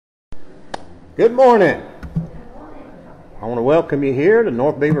Good morning. I want to welcome you here to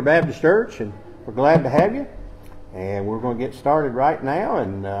North Beaver Baptist Church, and we're glad to have you. And we're going to get started right now,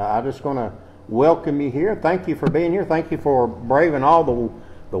 and I'm just going to welcome you here. Thank you for being here. Thank you for braving all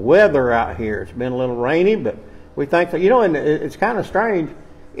the weather out here. It's been a little rainy, but we thank that. You know, and it's kind of strange.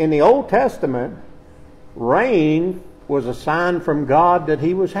 In the Old Testament, rain was a sign from God that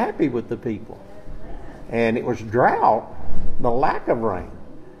He was happy with the people. And it was drought, the lack of rain.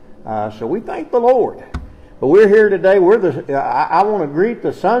 So we thank the Lord. But we're here today. I want to greet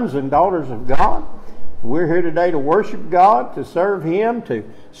the sons and daughters of God. We're here today to worship God, to serve Him, to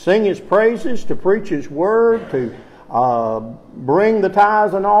sing His praises, to preach His word, to bring the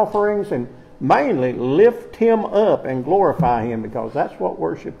tithes and offerings, and mainly lift Him up and glorify Him, because that's what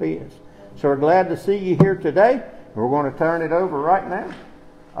worship is. So we're glad to see you here today. We're going to turn it over right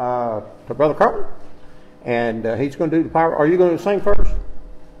now to Brother Carlton, and he's going to do the power. Are you going to sing first?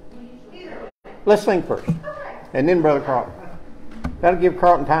 Let's sing first. Okay. And then Brother Carlton. That'll give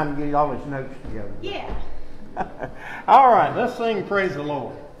Carlton time to get all his notes together. Yeah. All right, let's sing Praise the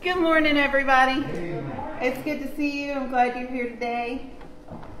Lord. Good morning, everybody. Amen. It's good to see you. I'm glad you're here today.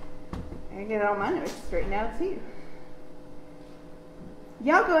 I get all my notes straightened out too.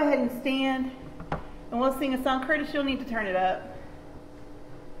 Y'all go ahead and stand, and we'll sing a song. Curtis, you'll need to turn it up.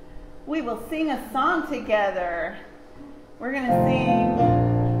 We will sing a song together. We're going to sing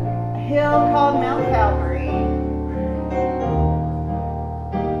a hill called Mount Calvary.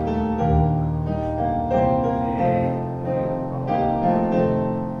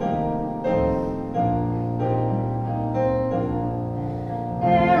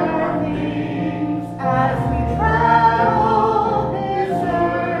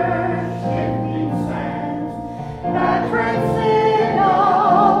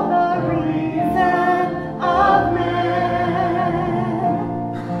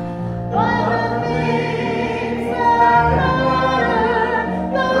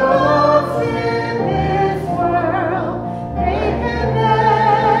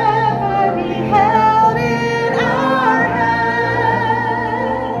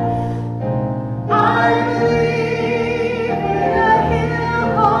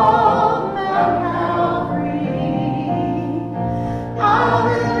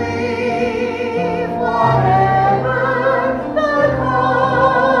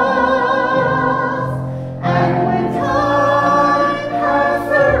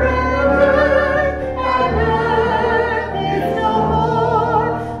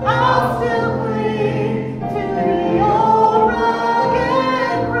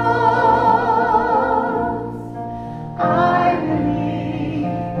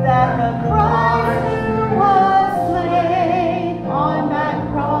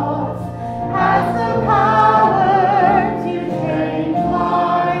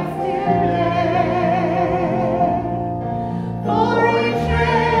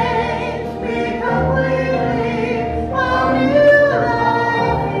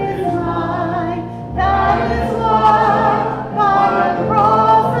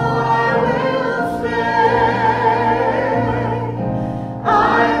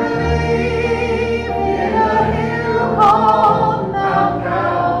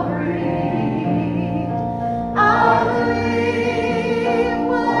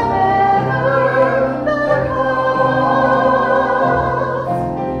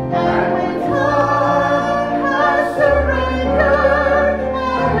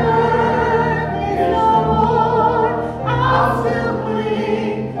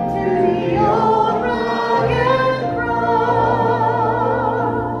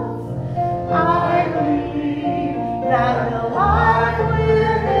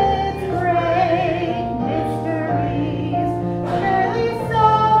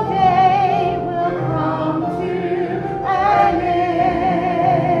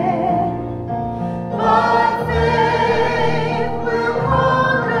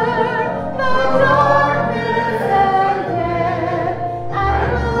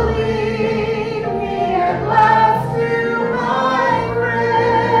 Believe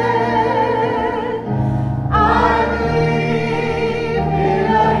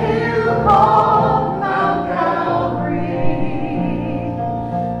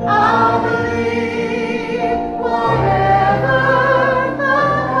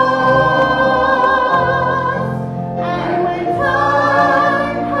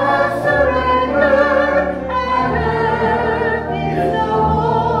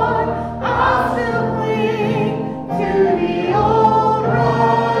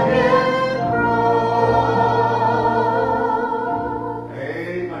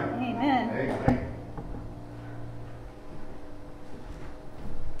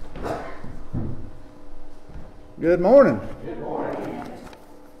Good morning. Good morning.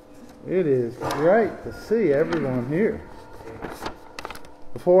 It is great to see everyone here.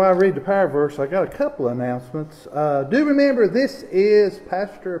 Before I read the power verse, I got a couple of announcements. Do remember this is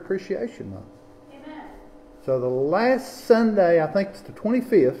Pastor Appreciation Month. Amen. So the last Sunday, I think it's the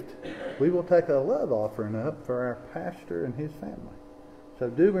 25th, we will take a love offering up for our pastor and his family. So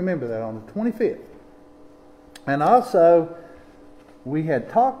do remember that on the 25th. And also, we had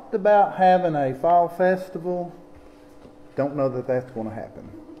talked about having a fall festival. Don't know that that's going to happen.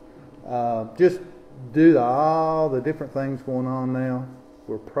 Just due to all the different things going on now,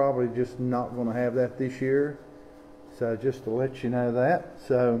 we're probably just not going to have that this year. So just to let you know that.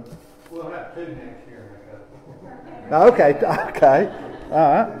 So we'll have 2 next year. Okay.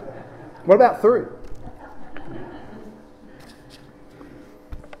 All right. What about 3?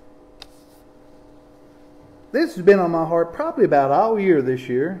 This has been on my heart probably about all year this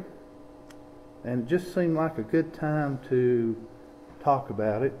year, and it just seemed like a good time to talk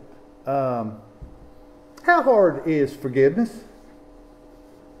about it. How hard is forgiveness?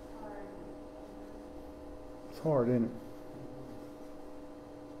 It's hard, isn't it?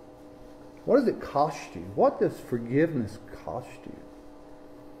 What does it cost you? What does forgiveness cost you?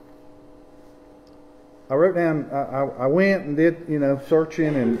 I wrote down, I went and did,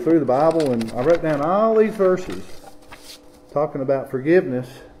 searching and through the Bible, and I wrote down all these verses talking about forgiveness,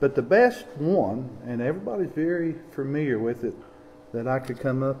 but the best one, and everybody's very familiar with it, that I could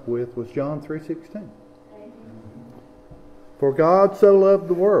come up with was John 3:16. For God so loved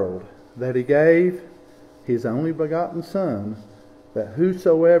the world that He gave His only begotten Son, that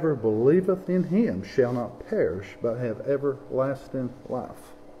whosoever believeth in Him shall not perish, but have everlasting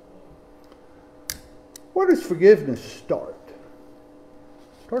life. Where does forgiveness start? It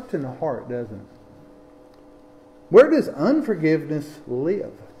starts in the heart, doesn't it? Where does unforgiveness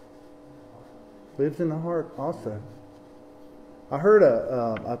live? It lives in the heart also. I heard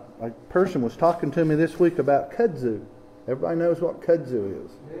a person was talking to me this week about kudzu. Everybody knows what kudzu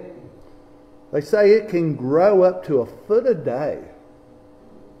is. They say it can grow up to 1 foot a day.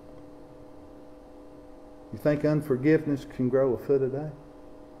 You think unforgiveness can grow 1 foot a day?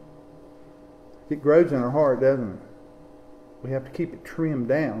 It grows in our heart, doesn't it? We have to keep it trimmed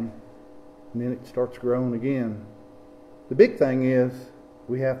down, and then it starts growing again. The big thing is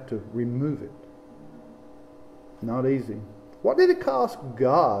we have to remove it. Not easy. What did it cost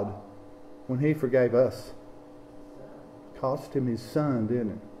God when He forgave us? It cost Him His Son,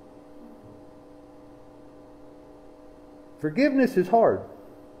 didn't it? Forgiveness is hard.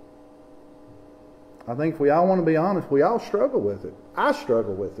 I think if we all want to be honest, we all struggle with it. I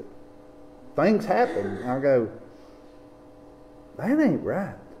struggle with it. Things happen. I go, that ain't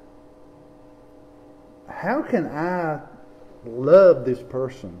right. How can I love this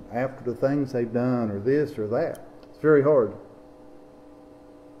person after the things they've done or this or that? It's very hard.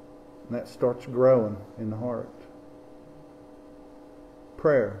 And that starts growing in the heart.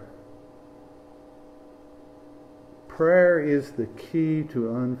 Prayer. Prayer is the key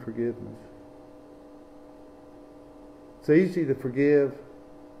to unforgiveness. It's easy to forgive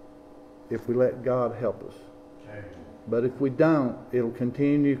if we let God help us. But if we don't, it'll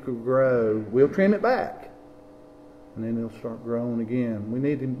continue to grow. We'll trim it back, and then it'll start growing again. We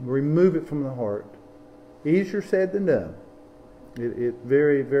need to remove it from the heart. Easier said than done. It's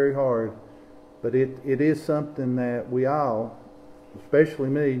very, very hard. But it is something that we all, especially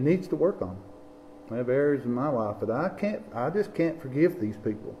me, needs to work on. I have areas in my life that I just can't forgive these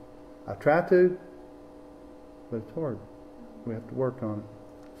people. I try to, but it's hard. We have to work on it.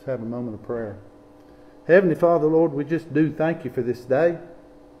 Let's have a moment of prayer. Heavenly Father, Lord, we just do thank you for this day.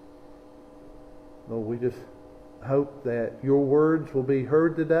 Lord, we just hope that your words will be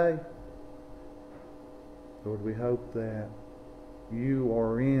heard today. Lord, we hope that you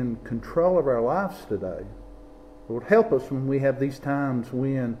are in control of our lives today. Lord, help us when we have these times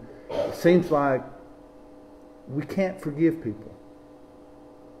when it seems like we can't forgive people.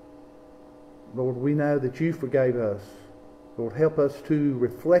 Lord, we know that you forgave us. Lord, help us to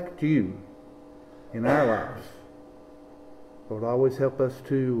reflect you in our lives. Lord, always help us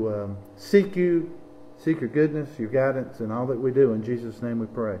to seek you, seek your goodness, your guidance, and all that we do. In Jesus' name we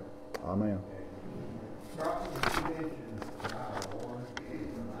pray. Amen.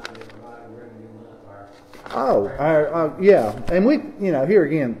 Yeah. And we, here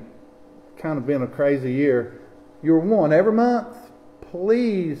again, kind of been a crazy year. Your one every month,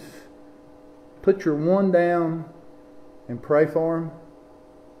 please put your one down and pray for them.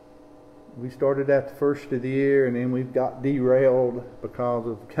 We started at the first of the year, and then we've got derailed because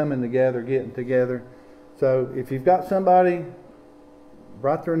of coming together, getting together. So if you've got somebody,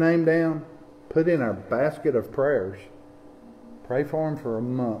 write their name down, put in our basket of prayers. Pray for them for a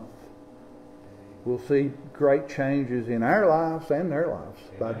month. We'll see great changes in our lives and their lives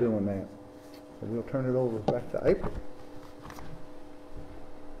by doing that. So we'll turn it over back to April.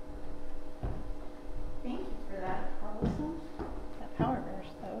 Thank you for that, Carlson. That power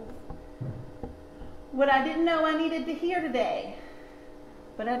verse, though. What I didn't know I needed to hear today,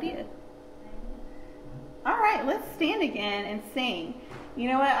 but I did. All right, let's stand again and sing. You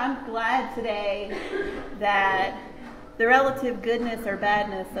know what? I'm glad today that the relative goodness or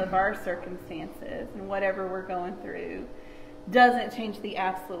badness of our circumstances and whatever we're going through doesn't change the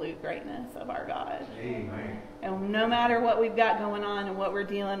absolute greatness of our God. Amen. And no matter what we've got going on and what we're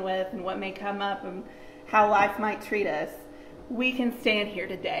dealing with and what may come up and how life might treat us, we can stand here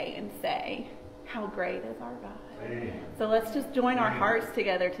today and say, how great is our God. Amen. So let's just join our hearts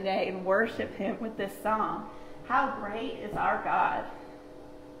together today and worship Him with this song. How great is our God.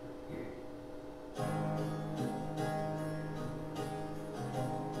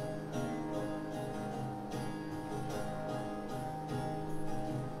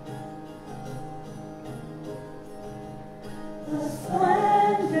 The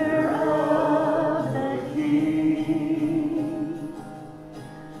splendor of the King,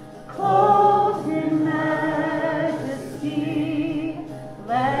 clothed in majesty,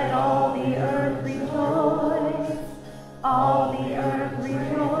 let all the earth rejoice, all the earth rejoice.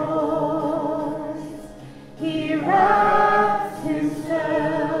 He wraps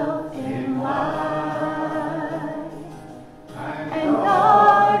Himself in light, and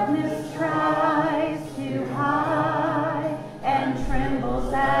darkness tries to hide, and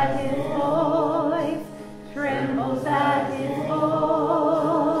trembles at His voice, trembles at His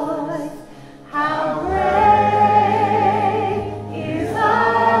voice. How great is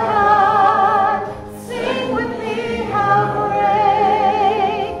our God! Sing with me, how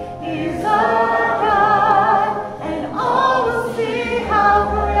great is our God! And all will see how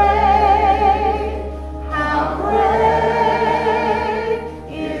great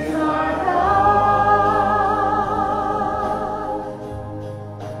is our God.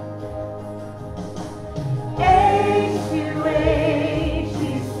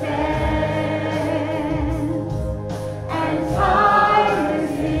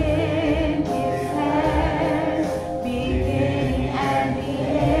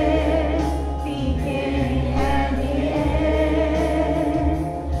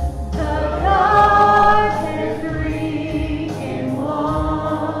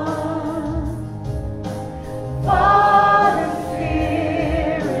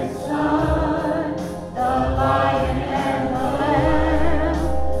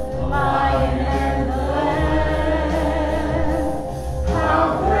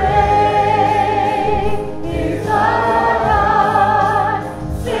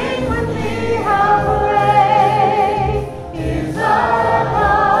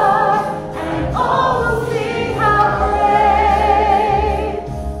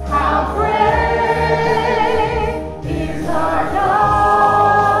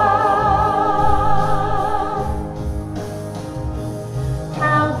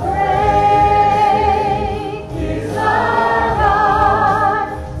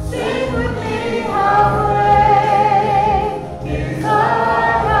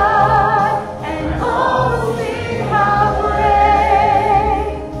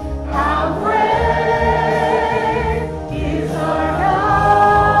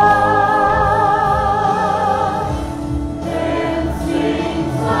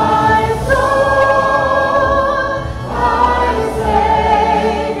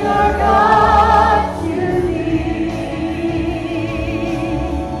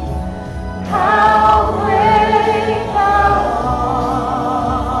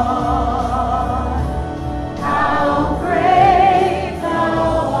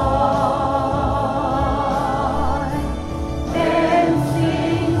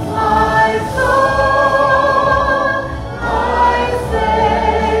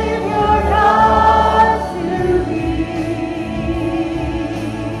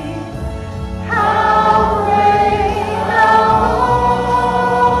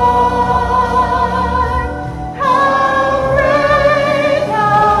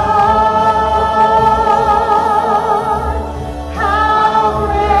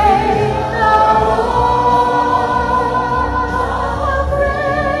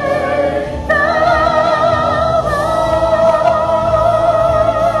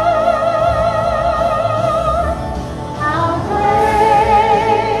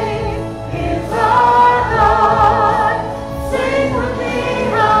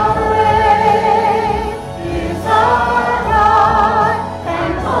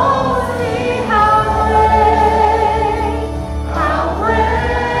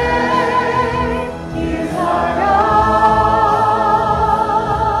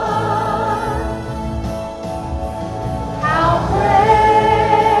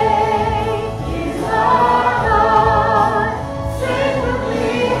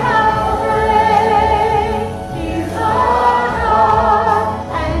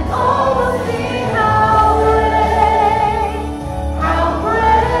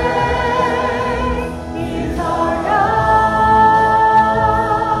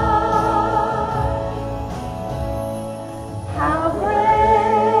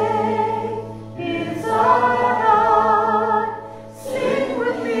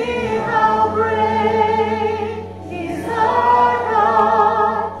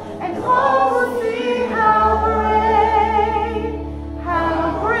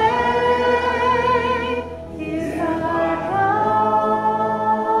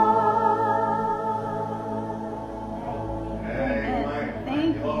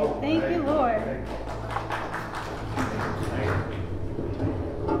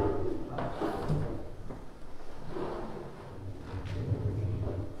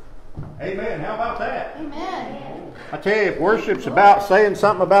 Amen. How about that? Amen. I tell you, if worship's about saying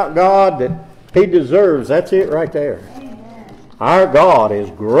something about God that He deserves, that's it right there. Amen. Our God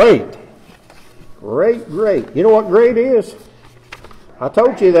is great. Great, great. You know what great is? I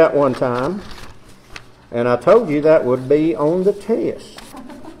told you that one time, and I told you that would be on the test.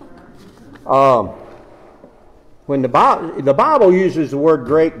 When the Bible uses the word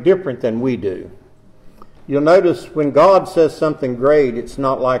great different than we do. You'll notice when God says something great, it's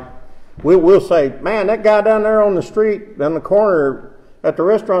not like we'll say, man, that guy down there on the street, down the corner at the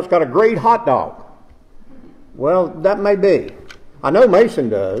restaurant's got a great hot dog. Well, that may be. I know Mason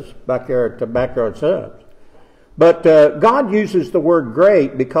does back there at the Backyard Subs. But God uses the word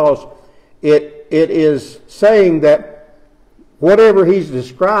great because it is saying that whatever He's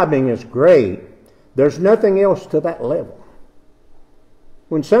describing is great, there's nothing else to that level.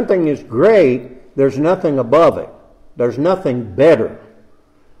 When something is great, there's nothing above it. There's nothing better.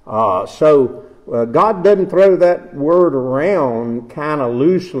 So God doesn't throw that word around kind of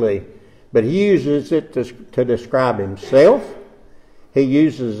loosely, but He uses it to describe Himself. He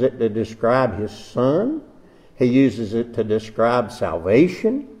uses it to describe His Son. He uses it to describe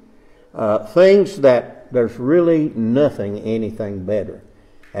salvation. Things that there's really anything better.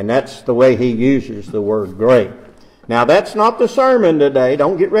 And that's the way He uses the word great. Now that's not the sermon today.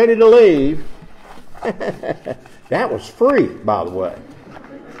 Don't get ready to leave. That was free, by the way.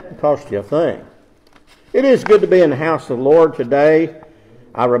 It cost you a thing. It is good to be in the house of the Lord today.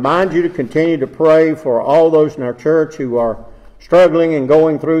 I remind you to continue to pray for all those in our church who are struggling and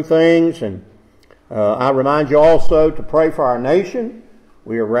going through things. And I remind you also to pray for our nation.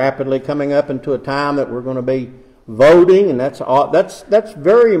 We are rapidly coming up into a time that we're going to be voting, and that's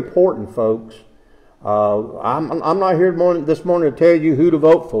very important, folks. I'm not here this morning to tell you who to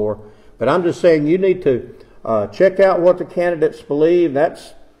vote for, but I'm just saying you need to check out what the candidates believe.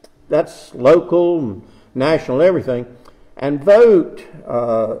 That's local and national, everything, and vote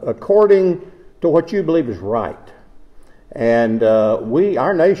according to what you believe is right. And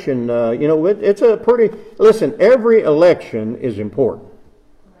our nation, it's a pretty. Listen, every election is important.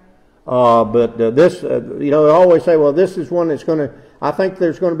 But this, they always say, well, this is one that's going to, I think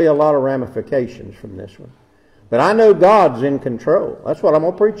there's going to be a lot of ramifications from this one. But I know God's in control. That's what I'm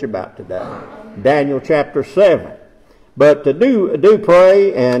going to preach about today. Daniel chapter 7. But do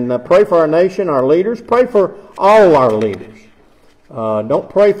pray, and pray for our nation, our leaders. Pray for all our leaders. Don't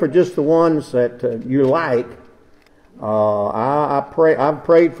pray for just the ones that you like. I've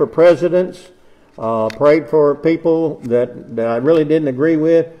prayed for presidents, prayed for people that I really didn't agree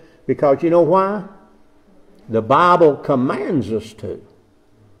with. Because you know why? The Bible commands us to.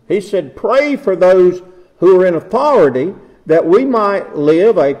 He said, pray for those who are in authority that we might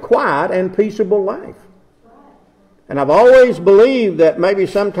live a quiet and peaceable life. And I've always believed that maybe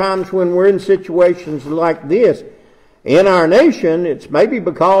sometimes when we're in situations like this in our nation, it's maybe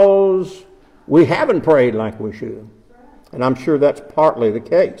because we haven't prayed like we should. And I'm sure that's partly the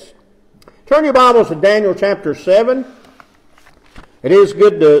case. Turn your Bibles to Daniel chapter 7. It is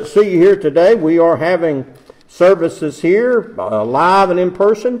good to see you here today. We are having services here, live and in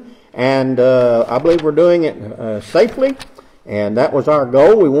person, and I believe we're doing it safely, and that was our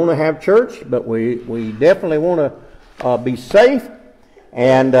goal. We want to have church, but we definitely want to be safe,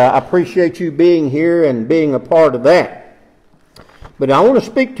 and I appreciate you being here and being a part of that. But I want to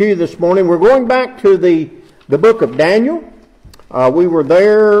speak to you this morning. We're going back to the book of Daniel. We were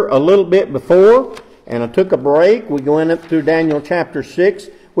there a little bit before, and I took a break. We went up through Daniel chapter 6,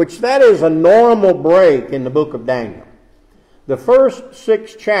 which that is a normal break in the book of Daniel. The first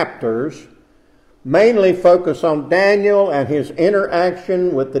 6 chapters mainly focus on Daniel and his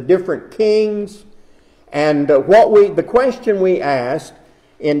interaction with the different kings. And the question we asked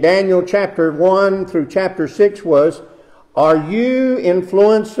in Daniel chapter 1 through chapter 6 was, are you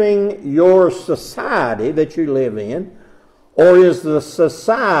influencing your society that you live in, or is the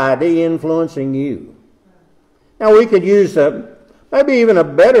society influencing you? Now we could use maybe even a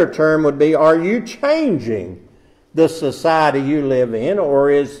better term would be, are you changing the society you live in,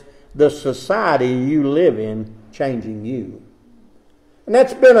 or is the society you live in changing you? And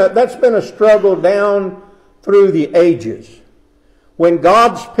that's been a struggle down through the ages. When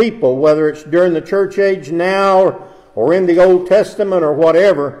God's people, whether it's during the church age now or in the Old Testament or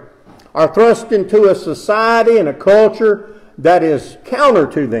whatever, are thrust into a society and a culture that is counter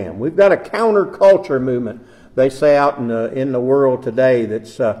to them. We've got a counterculture movement, they say, out in the world today,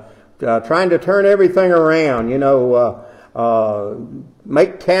 that's trying to turn everything around,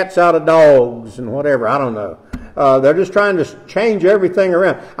 make cats out of dogs and whatever, I don't know. They're just trying to change everything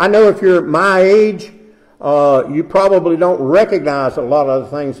around. I know if you're my age, you probably don't recognize a lot of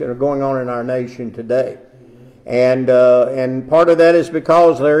the things that are going on in our nation today. And part of that is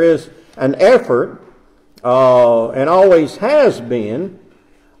because there is an effort, and always has been,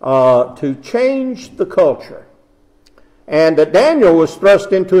 to change the culture. And Daniel was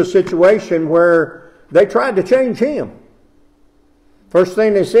thrust into a situation where they tried to change him. First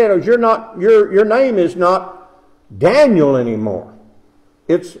thing they said was, your name is not Daniel anymore.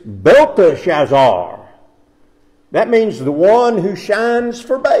 It's Belteshazzar. That means the one who shines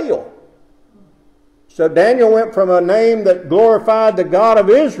for Baal. So Daniel went from a name that glorified the God of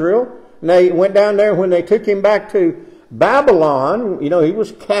Israel, and they went down there when they took him back to Babylon. You know, he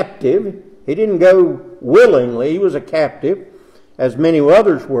was captive. He didn't go willingly. He was a captive, as many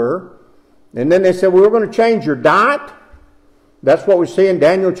others were. And then they said, well, we're going to change your diet. That's what we see in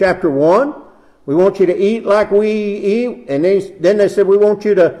Daniel chapter 1. We want you to eat like we eat. And then they said, we want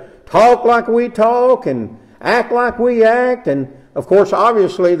you to talk like we talk and act like we act. And of course,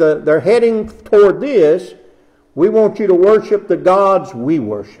 obviously, they're heading toward this. We want you to worship the gods we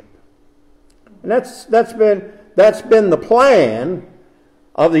worship. And that's been the plan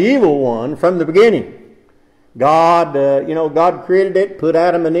of the evil one from the beginning. God created it, put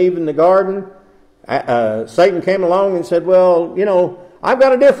Adam and Eve in the garden. Satan came along and said, well, I've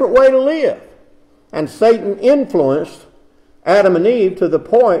got a different way to live. And Satan influenced Adam and Eve to the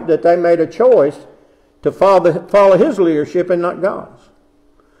point that they made a choice to follow his leadership and not God's.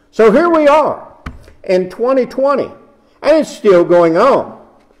 So here we are in 2020, and it's still going on.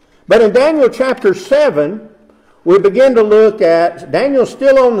 But in Daniel chapter 7, we begin to look at Daniel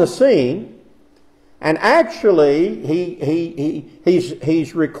still on the scene, and actually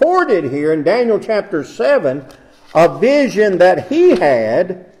he's recorded here in Daniel chapter 7 a vision that he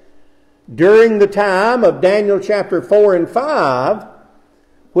had during the time of Daniel chapter 4 and 5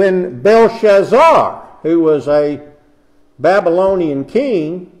 when Belshazzar, who was a Babylonian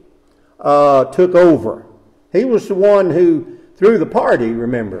king, took over. He was the one who threw the party,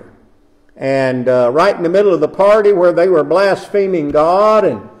 remember. And right in the middle of the party where they were blaspheming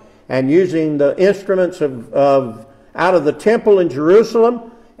God and using the instruments of out of the temple in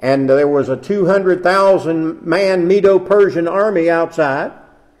Jerusalem, and there was a 200,000 man Medo-Persian army outside,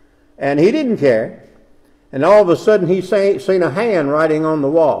 and he didn't care. And all of a sudden he seen a hand writing on the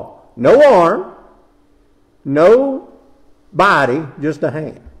wall. No arm, no body, just a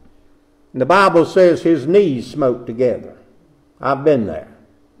hand. And the Bible says his knees smote together. I've been there.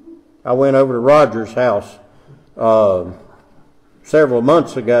 I went over to Roger's house several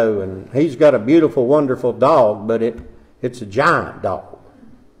months ago, and he's got a beautiful, wonderful dog, but it's a giant dog.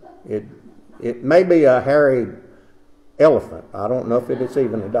 It may be a hairy elephant. I don't know if it's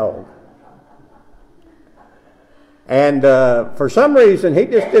even a dog. And for some reason, he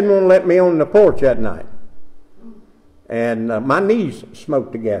just didn't want to let me on the porch that night. And my knees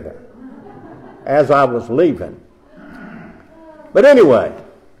smoked together as I was leaving. But anyway,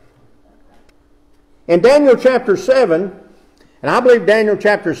 in Daniel chapter 7, and I believe Daniel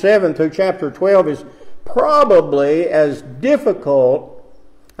chapter 7 through chapter 12 is probably as difficult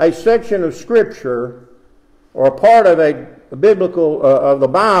a section of Scripture or a part of a biblical, of the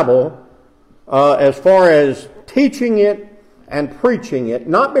Bible, as far as teaching it and preaching it.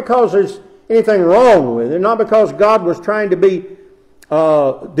 Not because there's anything wrong with it, not because God was trying to be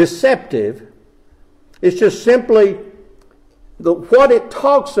deceptive. It's just simply what it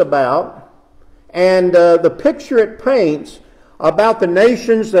talks about and the picture it paints about the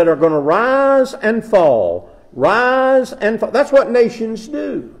nations that are going to rise and fall. Rise and fall. That's what nations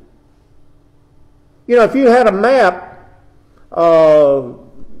do. If you had a map that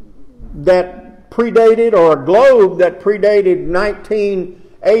predated, or a globe that predated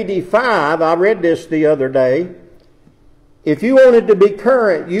 1985, I read this the other day, if you wanted to be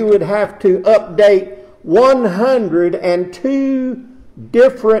current, you would have to update 102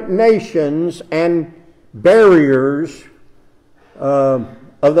 different nations and barriers of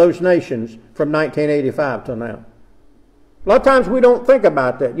those nations from 1985 till now. A lot of times we don't think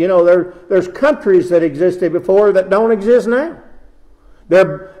about that. There's countries that existed before that don't exist now.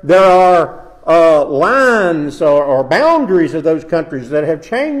 There are lines or boundaries of those countries that have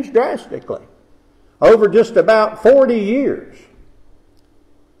changed drastically over just about 40 years.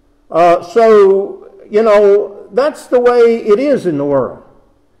 So, that's the way it is in the world.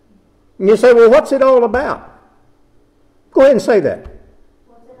 And you say, well, what's it all about? Go ahead and say that.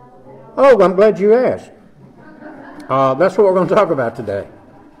 Oh, I'm glad you asked. That's what we're going to talk about today.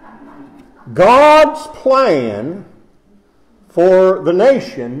 God's plan for the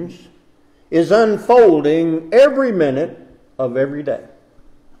nations is unfolding every minute of every day.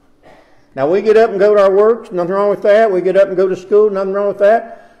 Now we get up and go to our works, nothing wrong with that. We get up and go to school, nothing wrong with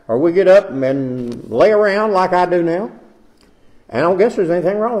that. Or we get up and lay around like I do now. And I don't guess there's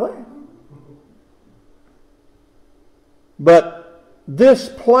anything wrong with that. But this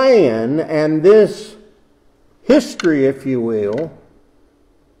plan and this history, if you will,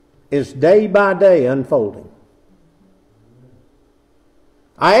 is day by day unfolding.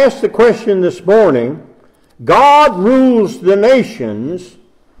 I asked the question this morning, God rules the nations,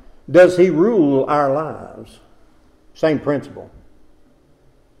 does He rule our lives? Same principle.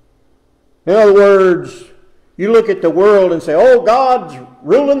 In other words, you look at the world and say, oh, God's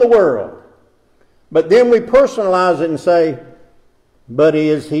ruling the world. But then we personalize it and say, but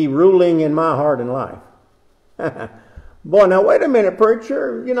is He ruling in my heart and life? Boy, now wait a minute,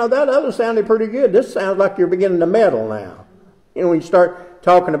 preacher. You know, that other sounded pretty good. This sounds like you're beginning to meddle now. You know, when you start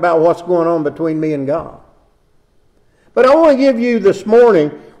talking about what's going on between me and God. But I want to give you this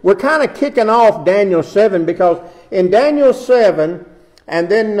morning, we're kind of kicking off Daniel 7 because in Daniel 7 and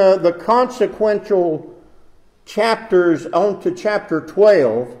then the consequential chapters on to chapter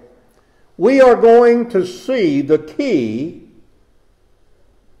 12, we are going to see the key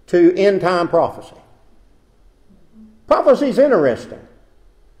to end-time prophecy. Prophecy is interesting.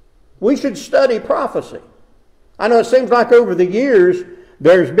 We should study prophecy. I know it seems like over the years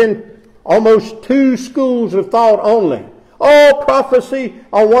there's been almost two schools of thought only. Oh, prophecy,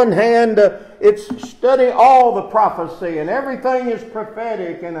 on one hand, it's study all the prophecy and everything is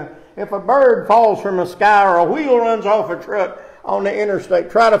prophetic. And if a bird falls from the sky or a wheel runs off a truck on the interstate,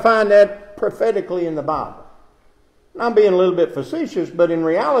 try to find that prophetically in the Bible. I'm being a little bit facetious, but in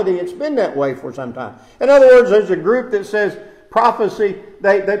reality it's been that way for some time. In other words, there's a group that says prophecy,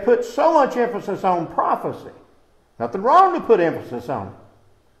 they put so much emphasis on prophecy. Nothing wrong to put emphasis on it.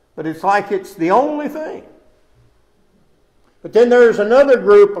 But it's like it's the only thing. But then there's another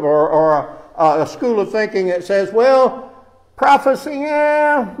group or a school of thinking that says, well, prophecy,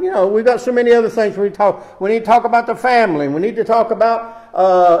 yeah, you know, we've got so many other things we need to talk. We need to talk about the family. We need to talk about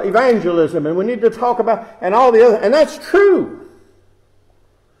evangelism, and we need to talk about and all the other, and that's true.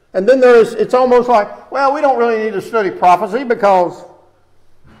 And then it's almost like, well, we don't really need to study prophecy because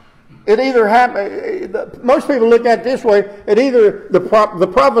it either happened. Most people look at it this way: the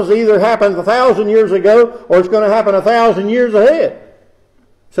prophecy either happened 1,000 years ago, or it's going to happen 1,000 years ahead.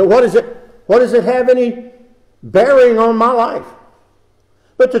 So what is it? What does it have any bearing on my life?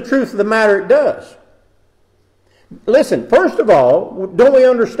 But the truth of the matter, it does. Listen, first of all, don't we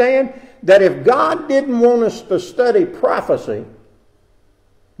understand that if God didn't want us to study prophecy,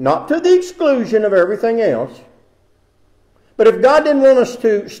 not to the exclusion of everything else, but if God didn't want us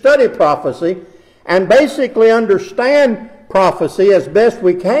to study prophecy and basically understand prophecy as best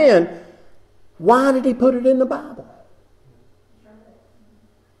we can, why did He put it in the Bible?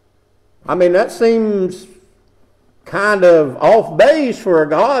 I mean, that seems kind of off base for a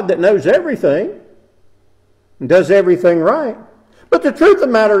God that knows everything and does everything right. But the truth of the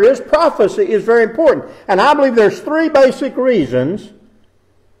matter is, prophecy is very important. And I believe there's three basic reasons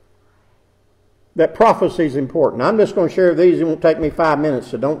that prophecy is important. I'm just going to share these. It won't take me 5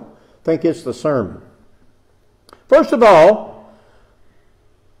 minutes, so don't think it's the sermon. First of all,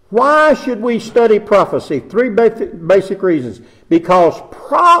 why should we study prophecy? Three basic reasons. Because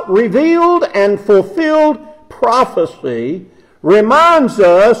revealed and fulfilled prophecy reminds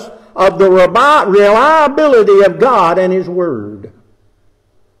us of the reliability of God and His Word.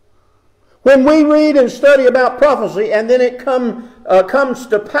 When we read and study about prophecy and then it comes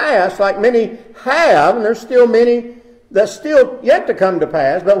to pass, like many have, and there's still many that's still yet to come to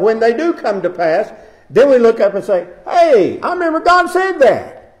pass, but when they do come to pass, then we look up and say, hey, I remember God said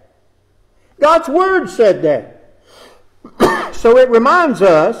that. God's Word said that. So it reminds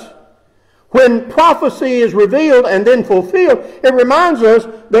us, when prophecy is revealed and then fulfilled, it reminds us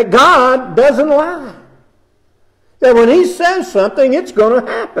that God doesn't lie. That when He says something, it's going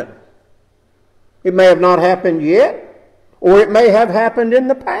to happen. It may have not happened yet, or it may have happened in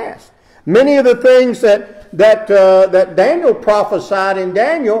the past. Many of the things that Daniel prophesied in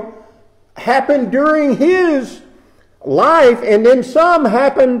Daniel happened during his life, and then some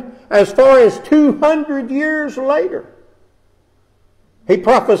happened as far as 200 years later. He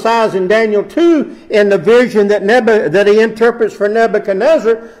prophesies in Daniel 2 in the vision that he interprets for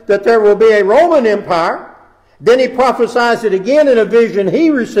Nebuchadnezzar that there will be a Roman Empire. Then he prophesies it again in a vision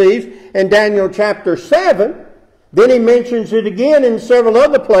he receives in Daniel chapter 7. Then he mentions it again in several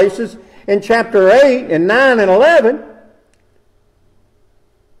other places in chapter 8 and 9 and 11.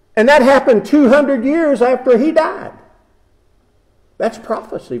 And that happened 200 years after he died. That's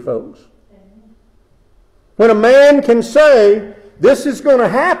prophecy, folks. When a man can say, this is going to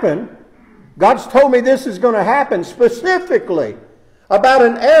happen, God's told me this is going to happen specifically about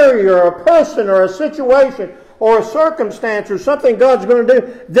an area or a person or a situation or a circumstance or something God's going to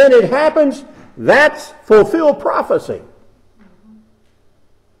do, then it happens. That's fulfilled prophecy.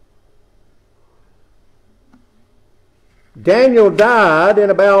 Daniel died in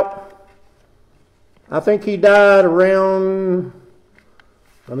about, I think he died around,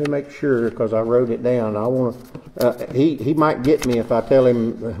 let me make sure because I wrote it down. I want to, he might get me if I tell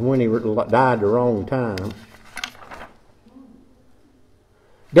him when he died the wrong time.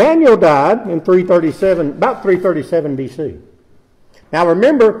 Daniel died in 337, about 337 BC. Now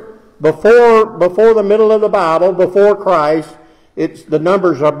remember, before the middle of the Bible, before Christ, the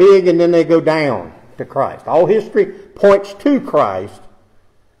numbers are big and then they go down to Christ. All history points to Christ,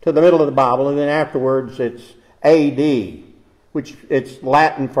 to the middle of the Bible, and then afterwards it's AD, which it's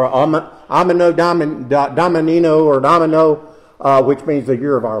Latin for Anno Domino or Domino, which means the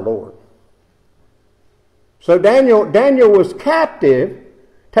year of our Lord. So Daniel was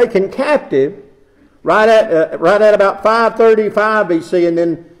taken captive right at about 535 BC, and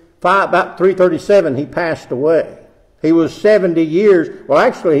then about 337 he passed away. He was 70 years. Well,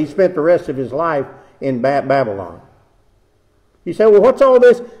 actually, he spent the rest of his life in Babylon. You say, well, what's all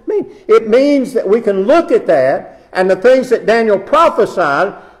this mean? It means that we can look at that and the things that Daniel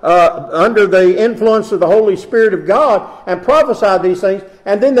prophesied under the influence of the Holy Spirit of God and prophesied these things,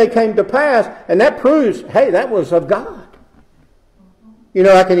 and then they came to pass, and that proves, hey, that was of God. You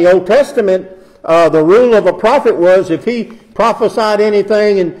know, like in the Old Testament, the rule of a prophet was if he prophesied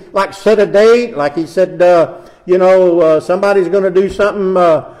anything and like set a date, like he said, somebody's going to do something,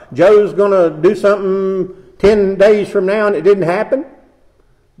 Joe's going to do something 10 days from now, and it didn't happen,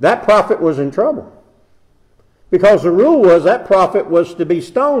 that prophet was in trouble. Because the rule was that prophet was to be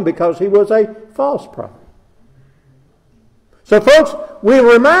stoned because he was a false prophet. So folks, we're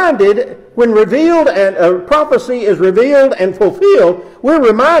reminded when revealed and prophecy is revealed and fulfilled, we're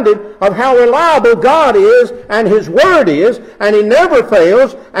reminded of how reliable God is and His Word is, and He never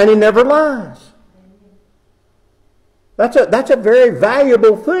fails and He never lies. That's a very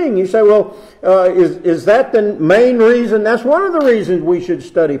valuable thing. You say, well, is that the main reason? That's one of the reasons we should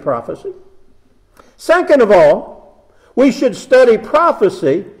study prophecy. Second of all, we should study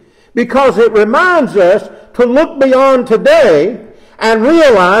prophecy because it reminds us to look beyond today and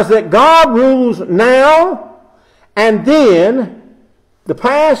realize that God rules now and then the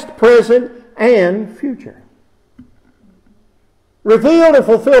past, present, and future. Revealed and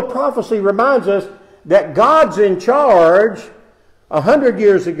fulfilled prophecy reminds us that God's in charge 100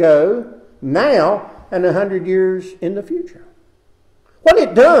 years ago, now, and 100 years in the future. What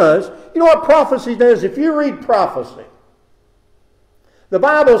it does, you know what prophecy does? If you read prophecy, the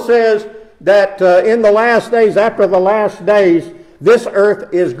Bible says that in the last days, after the last days, this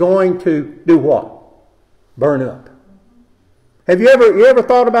earth is going to do what? Burn up. Have you ever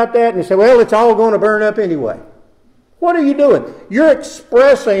thought about that and you say, well, it's all going to burn up anyway? What are you doing? You're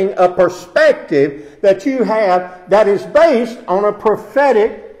expressing a perspective that you have that is based on a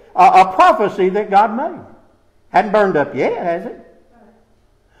prophetic, a prophecy that God made. Hadn't burned up yet, has it?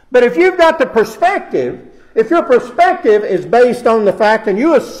 But if you've got the perspective, if your perspective is based on the fact and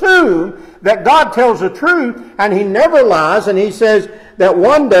you assume that God tells the truth and He never lies, and He says that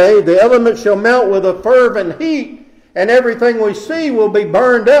one day the elements shall melt with a fervent heat and everything we see will be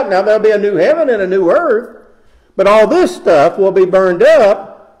burned up. Now there'll be a new heaven and a new earth, but all this stuff will be burned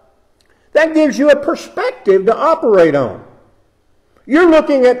up. That gives you a perspective to operate on. You're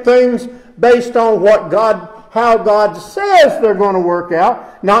looking at things based on how God says they're going to work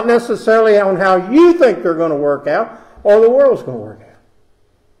out, not necessarily on how you think they're going to work out or the world's going to work out.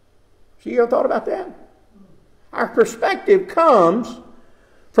 See, you ever thought about that? Our perspective comes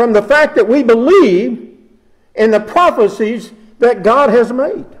from the fact that we believe in the prophecies that God has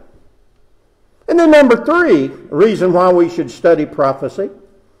made. And then number 3, reason why we should study prophecy.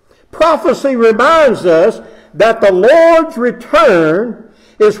 Prophecy reminds us that the Lord's return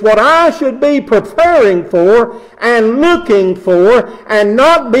is what I should be preparing for and looking for and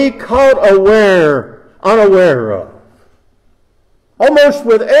not be caught unaware of. Almost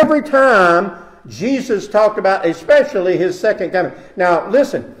with every time Jesus talked about, especially His second coming. Now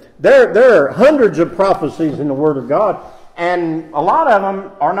listen, there are hundreds of prophecies in the Word of God, and a lot of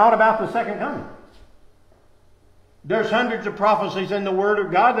them are not about the second coming. There's hundreds of prophecies in the Word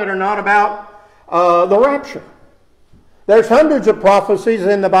of God that are not about the rapture. There's hundreds of prophecies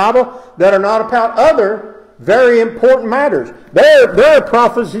in the Bible that are not about other very important matters. There are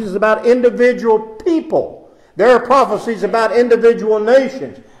prophecies about individual people. There are prophecies about individual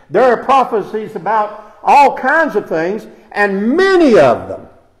nations. There are prophecies about all kinds of things, and many of them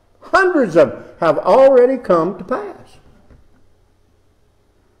Hundreds of them have already come to pass.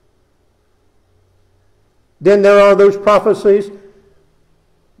 Then there are those prophecies,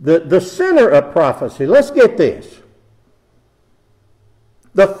 the center of prophecy. Let's get this.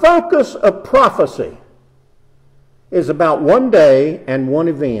 The focus of prophecy is about one day and one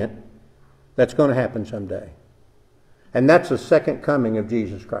event that's going to happen someday. And that's the second coming of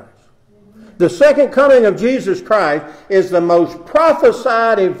Jesus Christ. The second coming of Jesus Christ is the most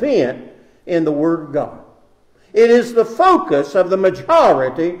prophesied event in the Word of God. It is the focus of the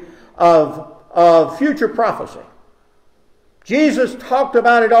majority of future prophecy. Jesus talked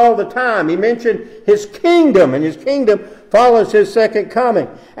about it all the time. He mentioned His kingdom, and His kingdom follows His second coming.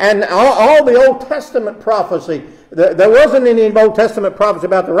 And all the Old Testament prophecy, there wasn't any Old Testament prophecy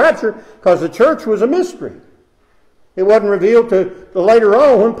about the rapture because the church was a mystery. It wasn't revealed to later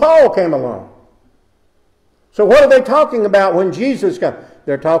on when Paul came along. So what are they talking about when Jesus comes?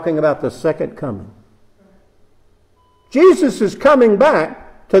 They're talking about the second coming. Jesus is coming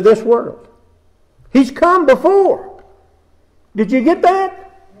back to this world. He's come before. Did you get that?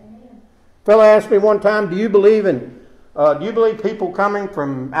 A fellow asked me one time, do you believe people coming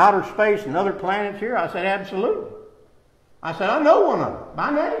from outer space and other planets here? I said, absolutely. I said, I know one of them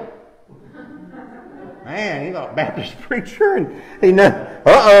by name. Man, he's a Baptist preacher, and he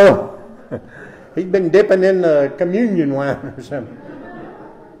knows, he's been dipping in the communion wine or something.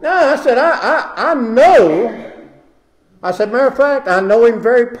 No, I said, I know. I said, matter of fact, I know him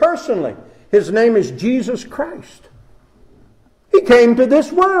very personally. His name is Jesus Christ. He came to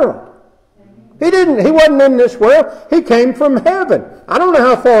this world. He wasn't in this world. He came from heaven. I don't know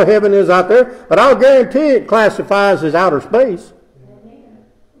how far heaven is out there, but I'll guarantee it classifies as outer space.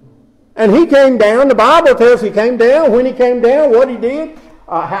 And He came down. The Bible tells He came down. When He came down, what He did,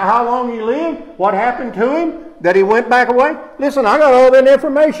 how long He lived, what happened to Him, that He went back away. Listen, I got all that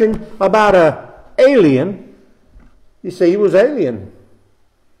information about an alien. You see, He was alien.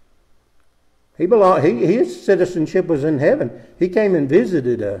 His citizenship was in heaven. He came and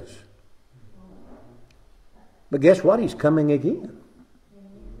visited us. But guess what? He's coming again.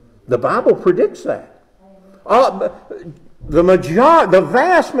 The Bible predicts that. The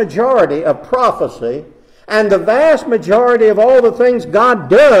vast majority of prophecy and the vast majority of all the things God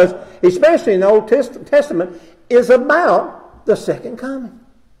does, especially in the Old Testament, is about the second coming.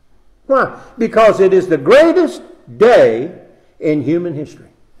 Why? Because it is the greatest day in human history.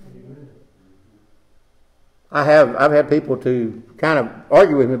 I've had people to kind of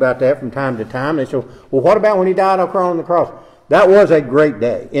argue with me about that from time to time. They say, well, what about when He died on the cross? That was a great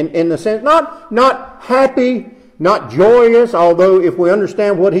day. In the sense, not happy, not joyous, although if we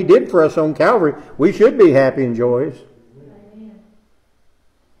understand what He did for us on Calvary, we should be happy and joyous.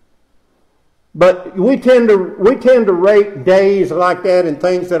 But we tend to rate days like that and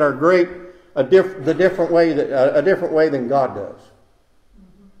things that are great a different way than God does.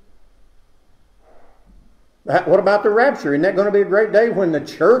 What about the rapture? Isn't that going to be a great day when the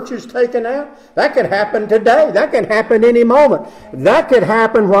church is taken out? That could happen today. That could happen any moment. That could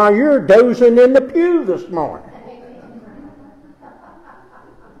happen while you're dozing in the pew this morning.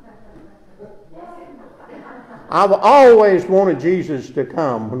 I've always wanted Jesus to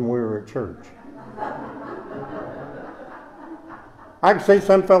come when we were at church. I can see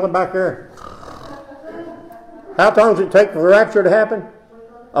some fella back there. How long does it take for the rapture to happen?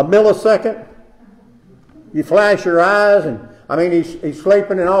 A millisecond. You flash your eyes, and he's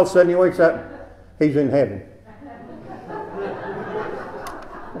sleeping, and all of a sudden he wakes up. He's in heaven.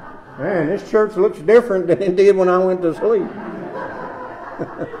 Man, this church looks different than it did when I went to sleep.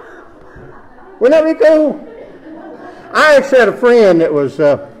 Wouldn't that be cool? I actually had a friend that was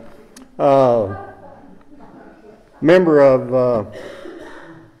a member of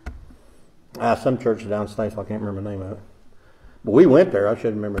some church downstate. I can't remember the name of it. But we went there. I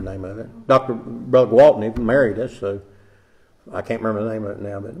should remember the name of it. Brother Walton married us, so I can't remember the name of it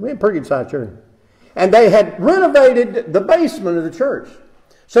now. But we had a pretty good sized church. And they had renovated the basement of the church.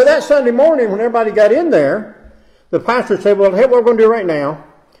 So that Sunday morning when everybody got in there, the pastor said, well, hey, what we're going to do right now,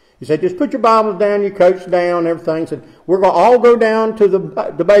 he said, just put your Bibles down, your coats down, everything. He said, we're going to all go down to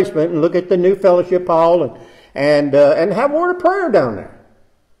the basement and look at the new fellowship hall and have a word of prayer down there.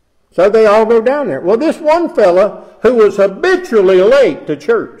 So they all go down there. Well, this one fella who was habitually late to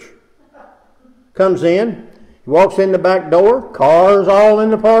church comes in. He walks in the back door. Cars all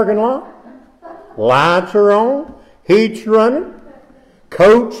in the parking lot. Lights are on. Heat's running.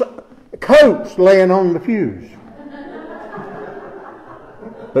 Coats laying on the pews.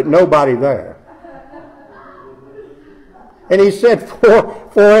 But nobody there. And he said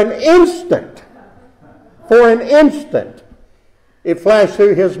for an instant, it flashed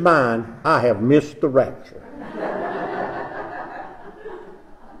through his mind, I have missed the rapture.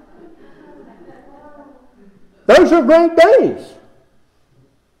 Those are great days.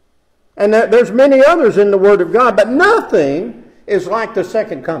 And there's many others in the Word of God, but nothing is like the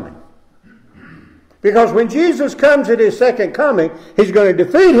second coming. Because when Jesus comes at his second coming, he's going to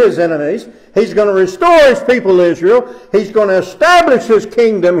defeat his enemies. He's going to restore his people Israel. He's going to establish his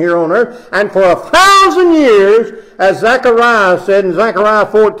kingdom here on earth. And for 1,000 years, as Zechariah said in Zechariah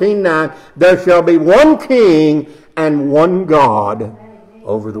 14:9, there shall be one king and one God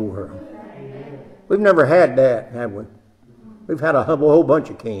over the world. We've never had that, have we? We've had a whole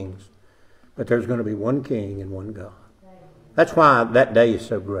bunch of kings. But there's going to be one king and one God. That's why that day is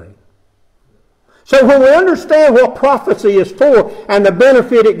so great. So when we understand what prophecy is for and the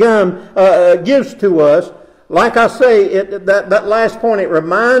benefit it gives to us, like I say, that last point, it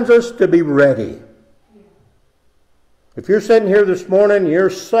reminds us to be ready. If you're sitting here this morning, you're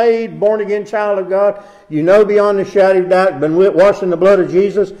saved, born-again child of God, you know beyond a shadow of doubt, been washed in the blood of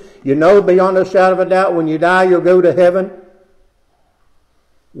Jesus, you know beyond a shadow of a doubt when you die you'll go to heaven.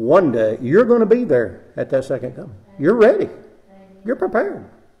 One day, you're going to be there at that second coming. You're ready. You're prepared.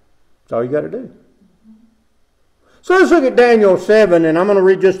 That's all you got to do. So let's look at Daniel 7, and I'm going to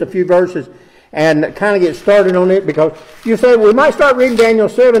read just a few verses and kind of get started on it, because you say we might start reading Daniel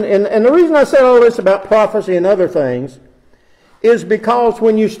 7, and the reason I said all this about prophecy and other things is because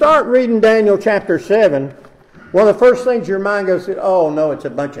when you start reading Daniel chapter 7, one of the first things your mind goes to, oh no, it's a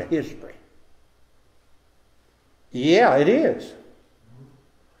bunch of history. Yeah, it is.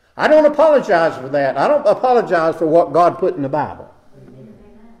 I don't apologize for that. I don't apologize for what God put in the Bible.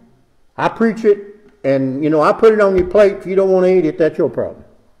 I preach it, and, I put it on your plate. If you don't want to eat it, that's your problem.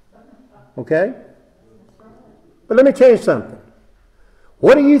 Okay? But let me tell you something.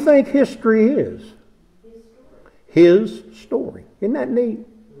 What do you think history is? His story. Isn't that neat?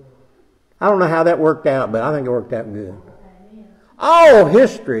 I don't know how that worked out, but I think it worked out good. All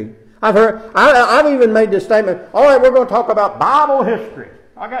history. I've even made this statement, all right, we're going to talk about Bible history.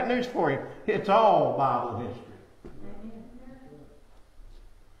 I got news for you. It's all Bible history.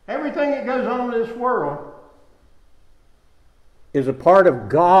 Everything that goes on in this world is a part of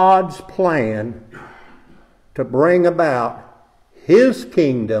God's plan to bring about His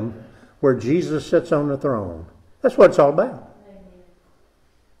kingdom where Jesus sits on the throne. That's what it's all about.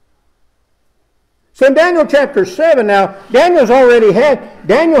 So in Daniel chapter 7 now, Daniel's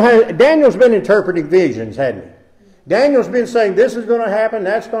been interpreting visions, hadn't he? Daniel's been saying this is going to happen,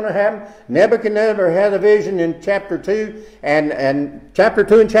 that's going to happen. Nebuchadnezzar had a vision in chapter 2, and chapter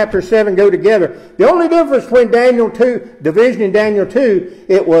 2 and chapter 7 go together. The only difference between the vision in Daniel 2,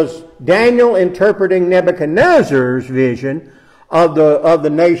 it was Daniel interpreting Nebuchadnezzar's vision of the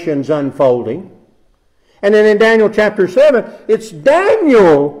nations unfolding. And then in Daniel chapter 7, it's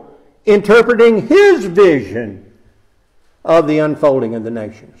Daniel interpreting his vision of the unfolding of the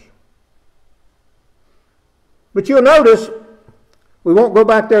nations. But you'll notice, we won't go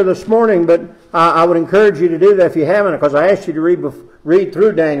back there this morning, but I would encourage you to do that if you haven't, because I asked you to read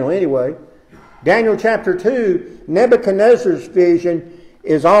through Daniel anyway. Daniel chapter 2, Nebuchadnezzar's vision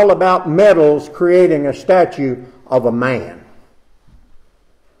is all about metals creating a statue of a man.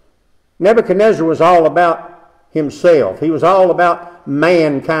 Nebuchadnezzar was all about himself. He was all about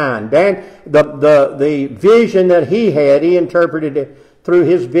mankind. The vision that he had, he interpreted it through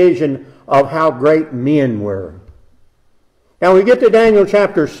his vision of how great men were. Now we get to Daniel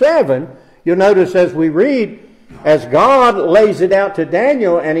chapter 7, you'll notice as we read, as God lays it out to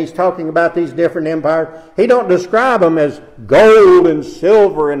Daniel and he's talking about these different empires, he don't describe them as gold and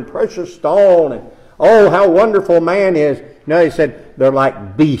silver and precious stone and, oh, how wonderful man is. No, he said they're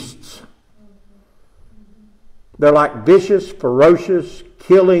like beasts. They're like vicious, ferocious,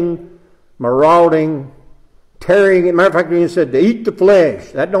 killing, marauding, tearing. Matter of fact, he said to eat the flesh.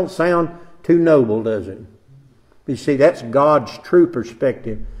 That don't sound too noble, does it? You see, that's God's true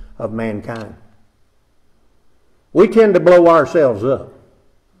perspective of mankind. We tend to blow ourselves up.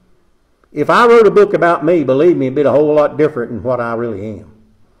 If I wrote a book about me, believe me, it'd be a whole lot different than what I really am.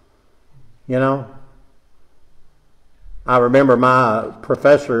 You know? I remember one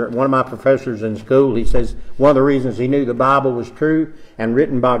of my professors in school, he says one of the reasons he knew the Bible was true and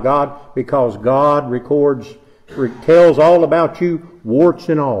written by God, because God tells all about you, warts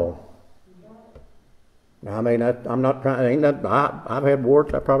and all. Now, I mean, I'm not trying, I've had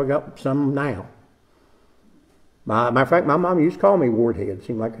warts, I've probably got some now. Matter of fact, my mom used to call me warthead, it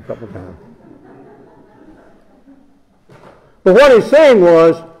seemed like a couple of times. But what he's saying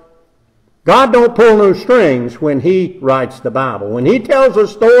was, God don't pull no strings when He writes the Bible. When He tells a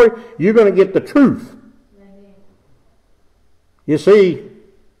story, you're going to get the truth. You see,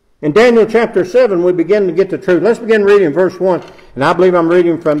 in Daniel chapter 7, we begin to get the truth. Let's begin reading verse 1. And I believe I'm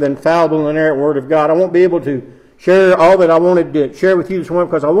reading from the infallible and inerrant Word of God. I won't be able to share all that I wanted to share with you this morning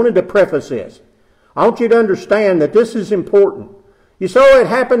because I wanted to preface this. I want you to understand that this is important. You saw it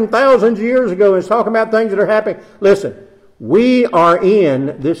happen thousands of years ago, and it's talking about things that are happening. Listen, we are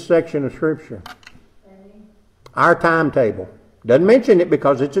in this section of Scripture. Our timetable. Doesn't mention it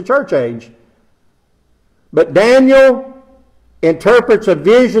because it's a church age. But Daniel interprets a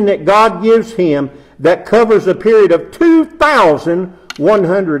vision that God gives him that covers a period of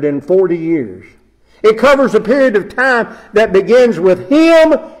 2,140 years. It covers a period of time that begins with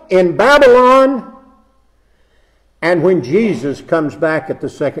him in Babylon and when Jesus comes back at the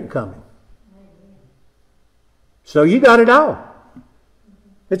second coming. So you got it all.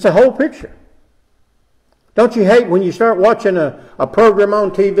 It's a whole picture. Don't you hate when you start watching a program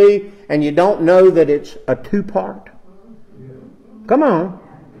on TV and you don't know that it's a two-part? Come on.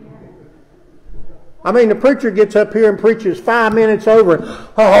 I mean, the preacher gets up here and preaches 5 minutes over.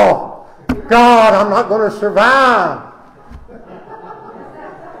 Oh, God, I'm not going to survive.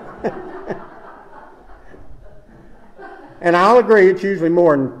 And I'll agree, it's usually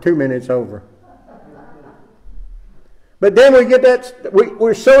more than 2 minutes over. But then we get that,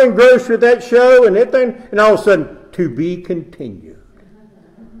 we're so engrossed with that show and everything, and all of a sudden, to be continued.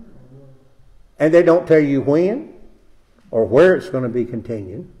 And they don't tell you when or where it's going to be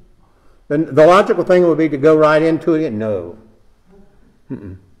continued. Then the logical thing would be to go right into it. No.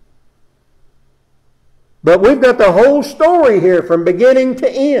 But we've got the whole story here from beginning to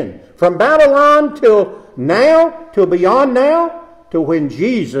end. From Babylon till now, till beyond now, to when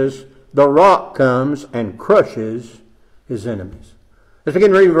Jesus, the rock, comes and crushes his enemies. Let's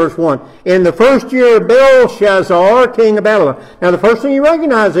begin reading verse 1. In the first year of Belshazzar, king of Babylon. Now the first thing you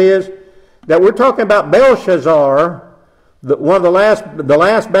recognize is that we're talking about Belshazzar, one of the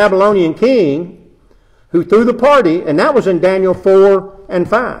last Babylonian king who threw the party, and that was in Daniel 4 and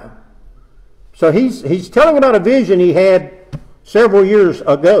 5. So he's telling about a vision he had several years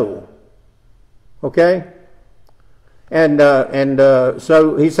ago. Okay? And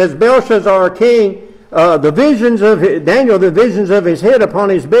so he says, Belshazzar, king, the visions of Daniel, the visions of his head upon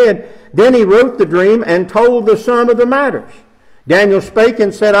his bed. Then he wrote the dream and told the sum of the matters. Daniel spake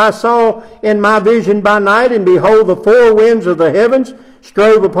and said, I saw in my vision by night, and behold, the four winds of the heavens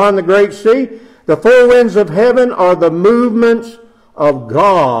strove upon the great sea. The four winds of heaven are the movements of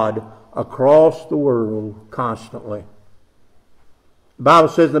God across the world constantly. The Bible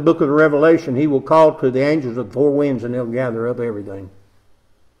says in the book of the Revelation, he will call to the angels of the four winds and they'll gather up everything.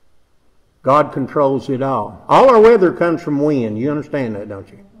 God controls it all. All our weather comes from wind. You understand that, don't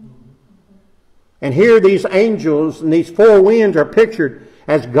you? And here these angels and these four winds are pictured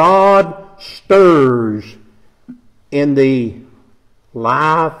as God stirs in the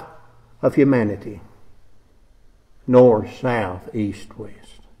life of humanity. North, south, east, west.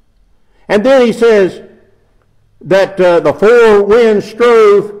 And then he says that the four winds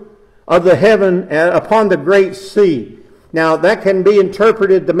strove of the heaven upon the great sea. Now that can be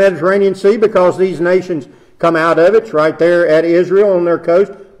interpreted the Mediterranean Sea because these nations come out of it. It's right there at Israel on their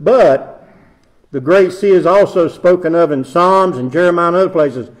coast. But the great sea is also spoken of in Psalms and Jeremiah and other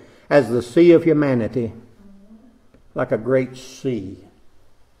places as the sea of humanity. Like a great sea.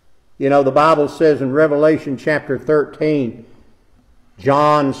 You know, the Bible says in Revelation chapter 13,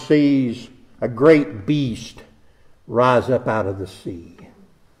 John sees a great beast rise up out of the sea.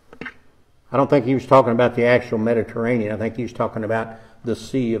 I don't think he was talking about the actual Mediterranean. I think he was talking about the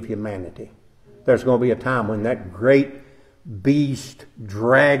sea of humanity. There's going to be a time when that great beast,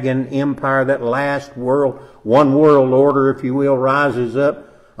 dragon, empire, that last world, one world order, if you will, rises up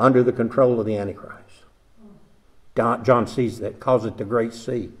under the control of the Antichrist. John sees that, calls it the great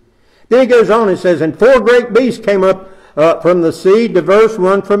sea. Then he goes on and says, and four great beasts came up from the sea, diverse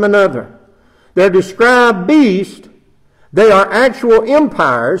one from another. They're described beasts. They are actual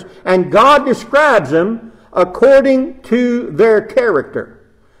empires, and God describes them according to their character.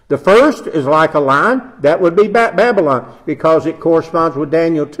 The first is like a lion. That would be Babylon, because it corresponds with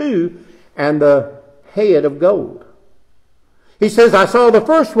Daniel 2 and the head of gold. He says, I saw the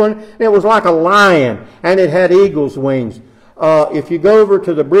first one, and it was like a lion, and it had eagle's wings. If you go over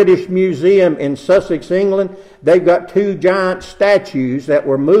to the British Museum in Sussex, England, they've got two giant statues that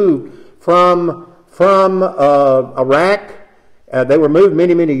were moved from Iraq. They were moved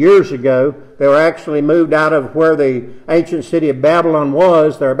many, many years ago. They were actually moved out of where the ancient city of Babylon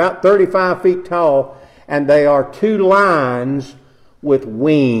was. They're about 35 feet tall, and they are two lions with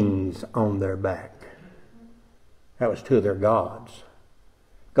wings on their back. That was two of their gods.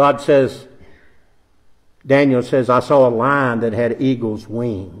 God says, Daniel says, I saw a lion that had eagle's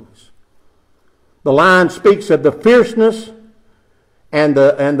wings. The lion speaks of the fierceness and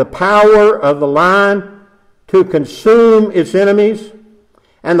the power of the lion to consume its enemies.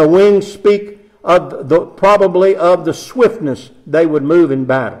 And the wings speak of probably of the swiftness they would move in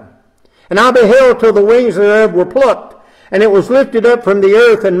battle. And I beheld till the wings thereof were plucked, and it was lifted up from the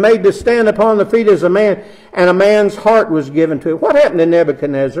earth and made to stand upon the feet as a man, and a man's heart was given to it. What happened to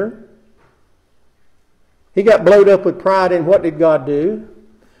Nebuchadnezzar? He got blowed up with pride, and what did God do?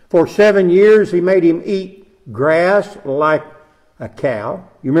 For 7 years he made him eat grass like a cow.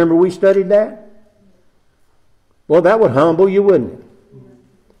 You remember we studied that? Well, that would humble you, wouldn't it?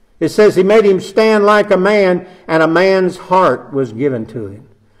 It says he made him stand like a man, and a man's heart was given to him.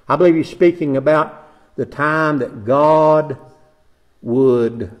 I believe he's speaking about the time that God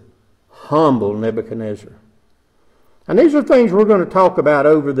would humble Nebuchadnezzar. And these are things we're going to talk about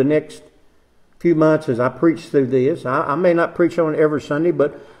over the next few months as I preach through this. I may not preach on it every Sunday,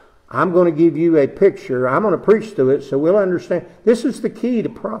 but I'm going to give you a picture. I'm going to preach through it so we'll understand. This is the key to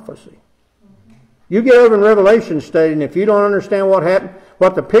prophecy. You get over in Revelation study, and if you don't understand what happened,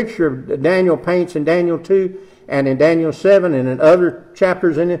 what the picture of Daniel paints in Daniel 2 and in Daniel 7 and in other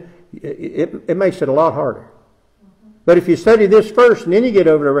chapters in it, it makes it a lot harder. But if you study this first and then you get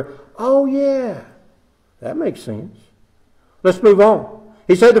over to, oh yeah, that makes sense. Let's move on.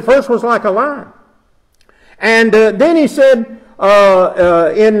 He said the first was like a lion. And then he said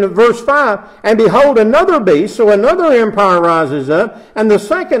in verse 5, and behold another beast, so another empire rises up, and the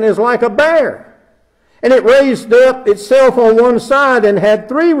second is like a bear. And it raised up itself on one side and had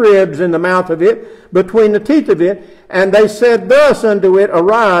 3 ribs in the mouth of it, between the teeth of it. And they said thus unto it,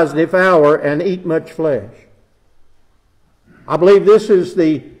 Arise, devour, and eat much flesh. I believe this is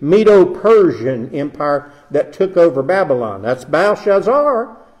the Medo-Persian Empire that took over Babylon. That's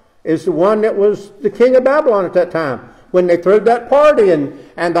Belshazzar, is the one that was the king of Babylon at that time. When they threw that party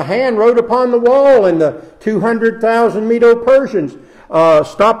and the hand wrote upon the wall, and the 200,000 Medo-Persians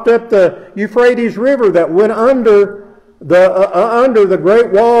stopped up the Euphrates River that went under the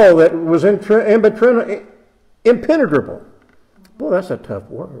great wall that was impenetrable. Boy, that's a tough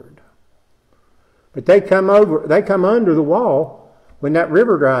word. But they come under the wall when that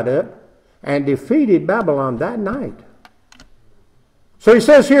river dried up and defeated Babylon that night. So he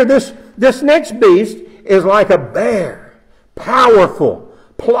says here, this next beast is like a bear, powerful,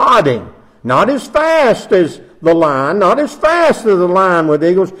 plodding, not as fast as the lion, not as fast as the lion with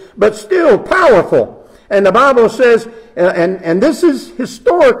eagles, but still powerful. And the Bible says, and this is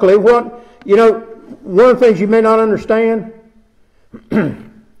historically what, one of the things you may not understand,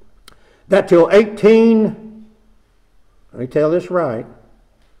 that till let me tell this right,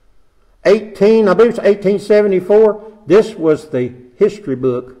 I believe it's 1874, this was the history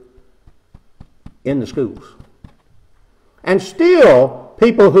book in the schools. And still,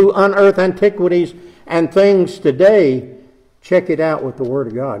 people who unearth antiquities and things today check it out with the Word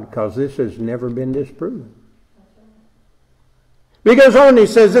of God, because this has never been disproven. He goes on and he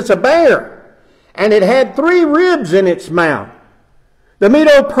says it's a bear, and it had 3 ribs in its mouth. The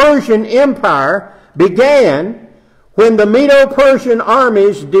Medo-Persian Empire began when the Medo-Persian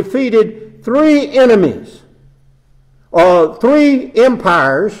armies defeated 3 enemies, 3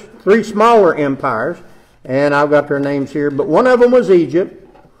 empires, 3 smaller empires, and I've got their names here, but one of them was Egypt,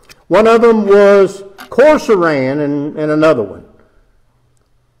 one of them was Corsaran, and another one.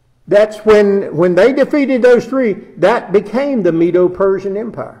 That's when they defeated those 3, that became the Medo-Persian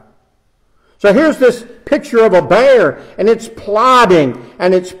Empire. So here's this picture of a bear, and it's plodding,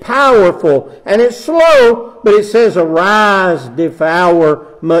 and it's powerful, and it's slow, but it says, Arise,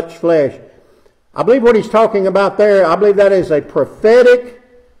 devour much flesh. I believe what he's talking about there, I believe that is a prophetic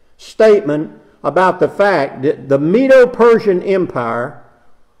statement about the fact that the Medo-Persian Empire,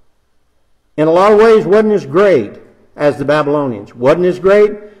 in a lot of ways, wasn't as great as the Babylonians. Wasn't as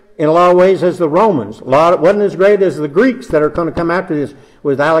great in a lot of ways as the Romans. Wasn't as great as the Greeks that are going to come after this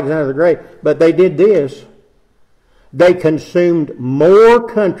with Alexander the Great. But they did this. They consumed more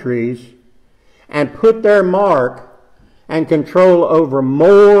countries and put their mark and control over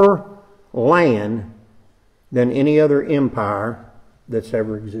more land than any other empire that's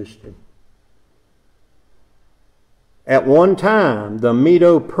ever existed. At one time, the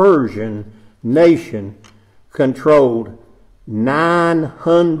Medo-Persian nation controlled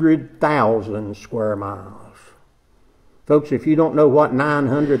 900,000 square miles. Folks, if you don't know what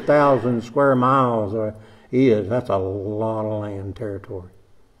 900,000 square miles is, that's a lot of land territory.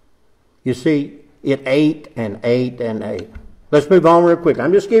 You see, it ate and ate and ate. Let's move on real quick.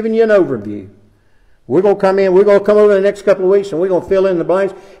 I'm just giving you an overview. We're going to come in, we're going to come over the next couple of weeks and we're going to fill in the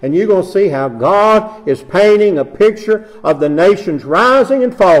blanks, and you're going to see how God is painting a picture of the nations rising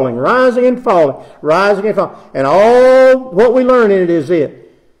and falling, rising and falling, rising and falling. And all what we learn in it is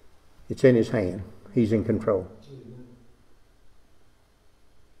it's in His hand. He's in control.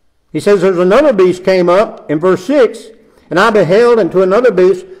 He says there's another beast came up in verse 6, and I beheld unto another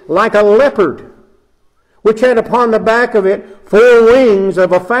beast like a leopard, which had upon the back of it 4 wings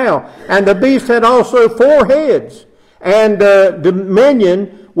of a fowl. And the beast had also 4 heads, and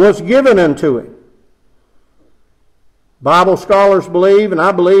dominion was given unto it. Bible scholars believe, and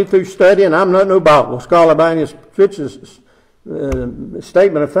I believe through study, and I'm not no Bible scholar by any stretch of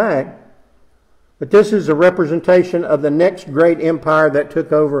statement of fact, but this is a representation of the next great empire that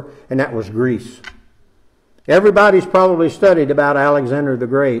took over, and that was Greece. Everybody's probably studied about Alexander the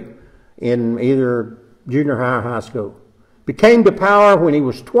Great in either junior high or high school. Became to power when he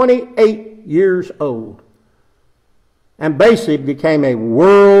was 28 years old. And basically became a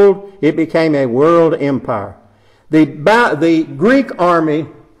world empire. The Greek army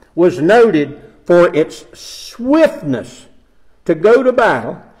was noted for its swiftness to go to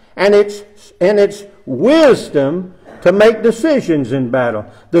battle and its wisdom to make decisions in battle.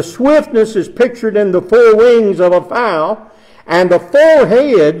 The swiftness is pictured in the 4 wings of a fowl, and the 4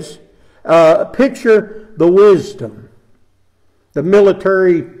 heads picture the wisdom, the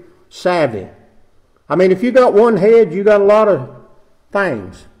military savvy. I mean, if you got 1 head, you got a lot of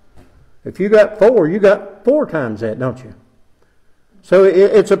things. If you got 4, you got 4 times that, don't you? So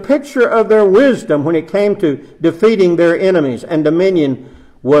it's a picture of their wisdom when it came to defeating their enemies, and dominion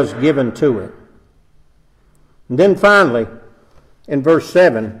was given to it. And then finally, in verse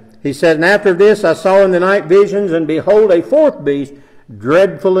 7, he said, and after this I saw in the night visions, and behold, a 4th beast,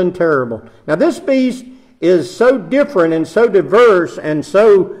 dreadful and terrible. Now this beast is so different and so diverse and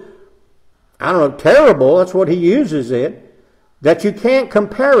so, I don't know, terrible, that's what he uses it, that you can't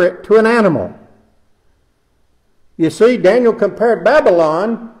compare it to an animal. You see, Daniel compared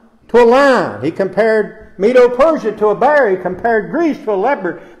Babylon to a lion. He compared Medo-Persia to a bear. He compared Greece to a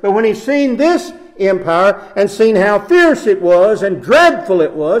leopard. But when he's seen this empire and seen how fierce it was and dreadful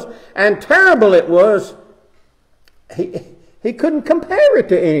it was and terrible it was, he couldn't compare it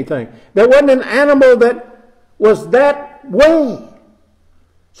to anything. There wasn't an animal that was that way.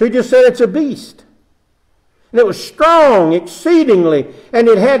 So he just said it's a beast. And it was strong exceedingly, and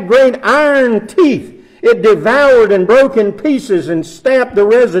it had great iron teeth. It devoured and broke in pieces and stamped the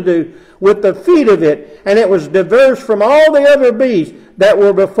residue with the feet of it. And it was diverse from all the other beasts that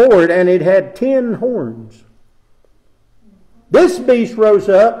were before it, and it had 10 horns. This beast rose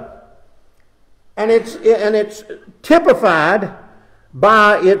up, and it's typified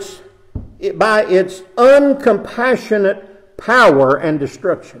by its uncompassionate power and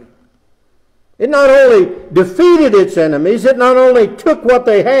destruction. It not only defeated its enemies, it not only took what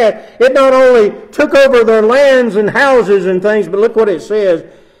they had, it not only took over their lands and houses and things, but look what it says.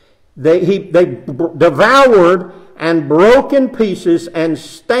 They devoured and broke in pieces and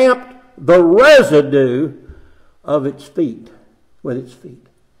stamped the residue of its feet with its feet.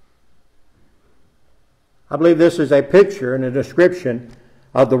 I believe this is a picture and a description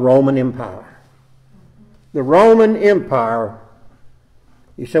of the Roman Empire. The Roman Empire.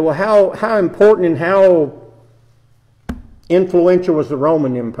 You say, well, how important and how influential was the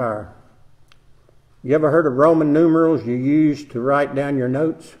Roman Empire? You ever heard of Roman numerals you used to write down your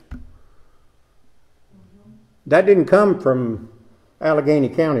notes? That didn't come from Allegheny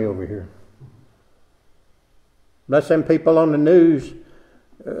County over here. That's them people on the news.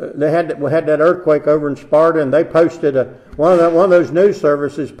 We had that earthquake over in Sparta, and they posted one of those news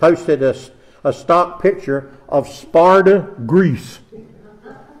services posted a stock picture of Sparta, Greece.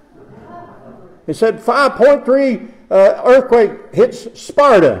 It said 5.3 earthquake hits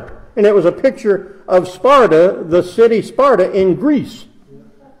Sparta. And it was a picture of Sparta, the city Sparta in Greece.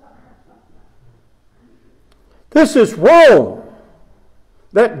 This is Rome.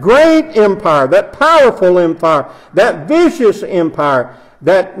 That great empire, that powerful empire, that vicious empire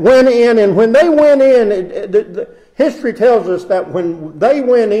that went in. And when they went in, the history tells us that when they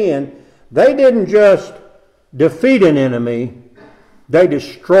went in, they didn't just defeat an enemy, they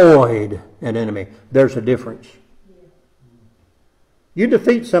destroyed an enemy. There's a difference. You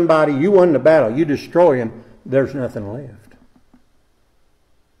defeat somebody, you won the battle. You destroy him, there's nothing left.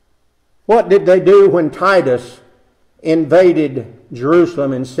 What did they do when Titus invaded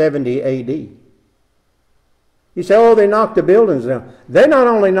Jerusalem in 70 A.D.? You say, oh, they knocked the buildings down. They not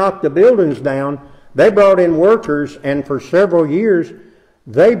only knocked the buildings down, they brought in workers, and for several years,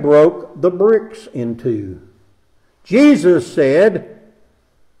 they broke the bricks in two. Jesus said,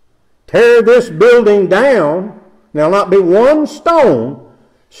 tear this building down. There'll not be one stone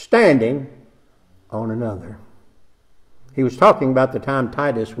standing on another. He was talking about the time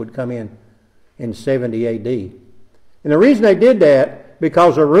Titus would come in 70 A.D. And the reason they did that,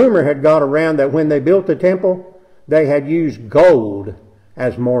 because a rumor had got around that when they built the temple, they had used gold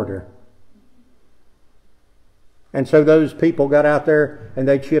as mortar. And so those people got out there and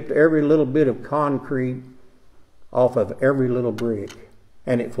they chipped every little bit of concrete off of every little brick.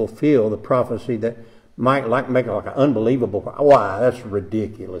 And it fulfilled the prophecy that might make it like an unbelievable. Why, that's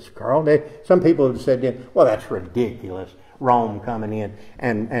ridiculous, Carl. Some people have said, well, that's ridiculous. Rome coming in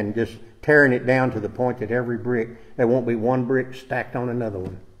and just tearing it down to the point that every brick, there won't be one brick stacked on another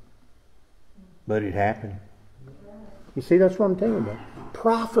one. But it happened. You see, that's what I'm telling you about.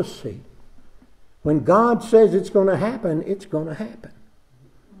 Prophecy. When God says it's going to happen, it's going to happen.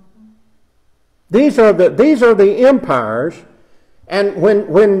 These are the empires. And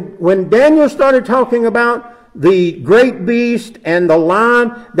when Daniel started talking about the great beast and the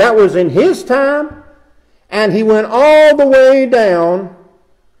lion, that was in his time. And he went all the way down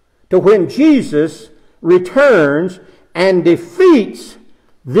to when Jesus returns and defeats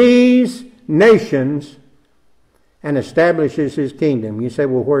these nations and establishes his kingdom. You say,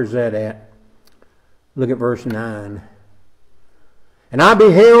 well, where's that at? Look at verse 9. And I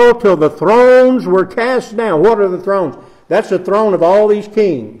beheld till the thrones were cast down. What are the thrones? That's the throne of all these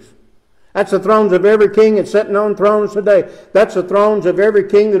kings. That's the thrones of every king that's sitting on thrones today. That's the thrones of every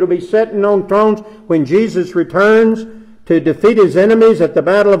king that will be sitting on thrones when Jesus returns to defeat his enemies at the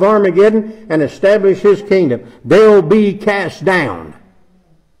battle of Armageddon and establish his kingdom. They'll be cast down.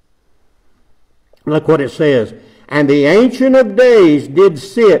 Look what it says. And the Ancient of Days did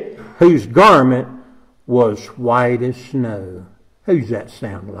sit, whose garment was white as snow. Who's that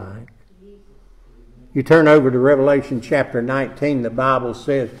sound like? You turn over to Revelation chapter 19, the Bible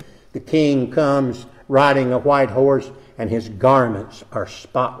says the king comes riding a white horse and his garments are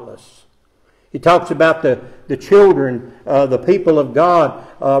spotless. He talks about the children, the people of God,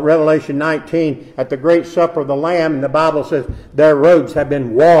 Revelation 19, at the great supper of the Lamb, and the Bible says their robes have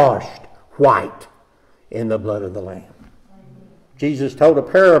been washed white in the blood of the Lamb. Jesus told a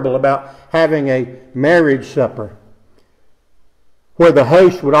parable about having a marriage supper where the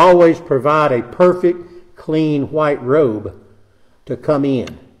host would always provide a perfect, clean, white robe to come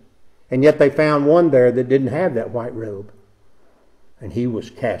in. And yet they found one there that didn't have that white robe. And he was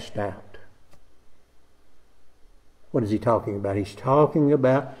cast out. What is he talking about? He's talking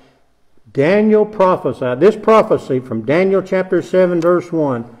about Daniel prophesied. This prophecy from Daniel chapter 7 verse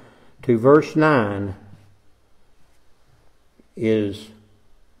 1 to verse 9 is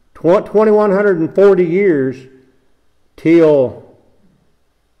 2,140 years till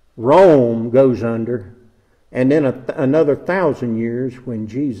Rome goes under, and then another 1,000 years when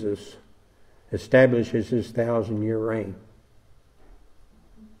Jesus establishes his 1,000-year reign.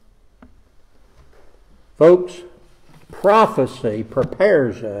 Folks, prophecy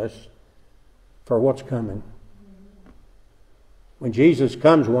prepares us for what's coming. When Jesus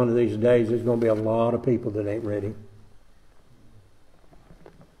comes one of these days, there's going to be a lot of people that ain't ready.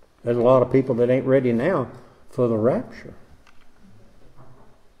 There's a lot of people that ain't ready now for the rapture.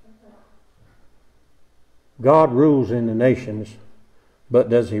 God rules in the nations, but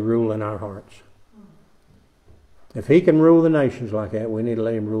does he rule in our hearts? If he can rule the nations like that, we need to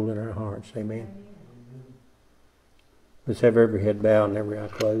let him rule in our hearts. Amen. Let's have every head bowed and every eye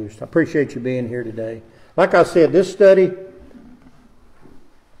closed. I appreciate you being here today. Like I said, this study,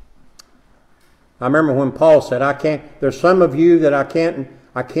 I remember when Paul said, there's some of you that I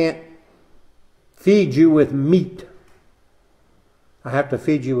can't feed you with meat. I have to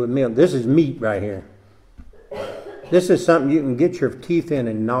feed you with milk. This is meat right here. This is something you can get your teeth in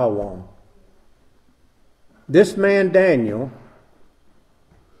and gnaw on. This man Daniel,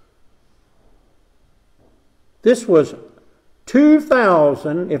 this was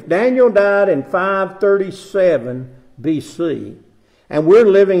 2,000, if Daniel died in 537 BC, and we're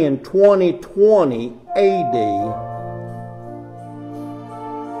living in 2020 AD,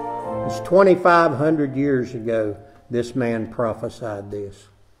 it's 2,500 years ago this man prophesied this.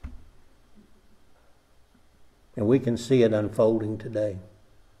 And we can see it unfolding today.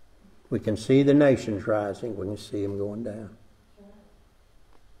 We can see the nations rising. We can see them going down.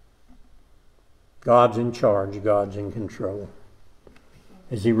 God's in charge. God's in control.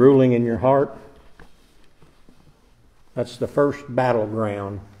 Is he ruling in your heart? That's the first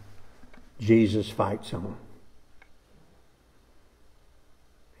battleground Jesus fights on.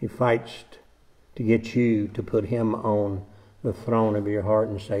 He fights to get you to put him on the throne of your heart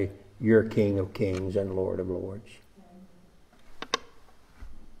and say, you're King of Kings and Lord of Lords.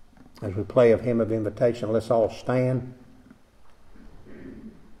 as we play a hymn of invitation. Let's all stand.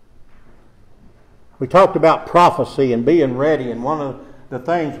 We talked about prophecy and being ready, and one of the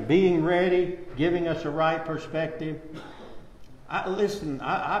things, being ready, giving us a right perspective.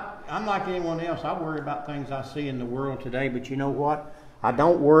 I'm like anyone else. I worry about things I see in the world today, but you know what? I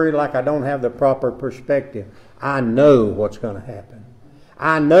don't worry like I don't have the proper perspective. I know what's going to happen.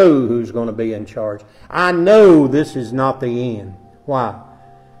 I know who's going to be in charge. I know this is not the end. Why?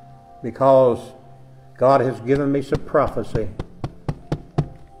 Because God has given me some prophecy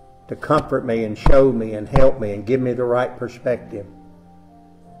to comfort me and show me and help me and give me the right perspective.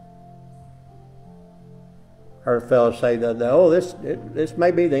 I heard a fellow say that, this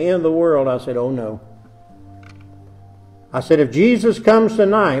may be the end of the world. I said, oh no. I said, if Jesus comes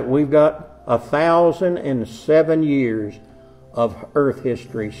tonight, we've got 1,007 years of earth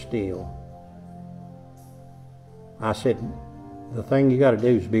history still. I said, the thing you got to do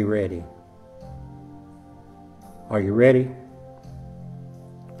is be ready. Are you ready?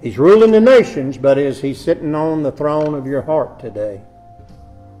 He's ruling the nations, but is He sitting on the throne of your heart today?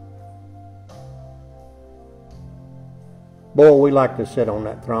 Boy, we like to sit on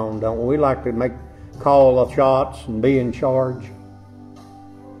that throne, don't we? We like to call the shots and be in charge.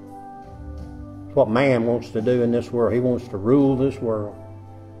 It's what man wants to do in this world. He wants to rule this world.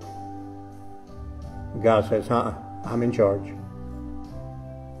 God says, I'm in charge.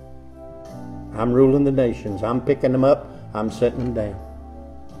 I'm ruling the nations. I'm picking them up. I'm setting them down.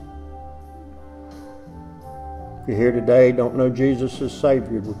 If you're here today, don't know Jesus as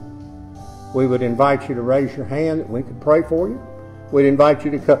Savior, we would invite you to raise your hand that we could pray for you. We'd invite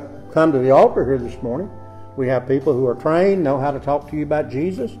you to come to the altar here this morning. We have people who are trained, know how to talk to you about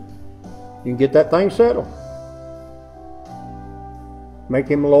Jesus. You can get that thing settled. Make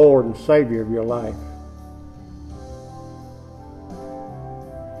Him Lord and Savior of your life.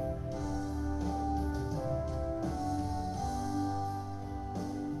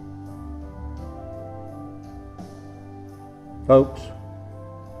 Folks,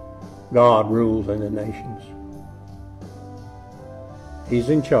 God rules in the nations. He's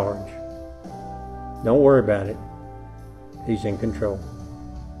in charge. Don't worry about it. He's in control.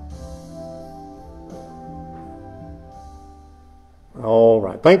 All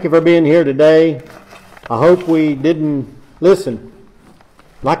right. Thank you for being here today. I hope we didn't listen.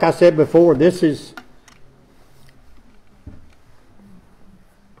 Like I said before, this is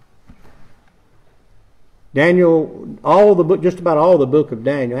Daniel, just about all the book of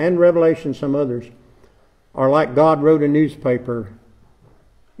Daniel and Revelation, some others, are like God wrote a newspaper.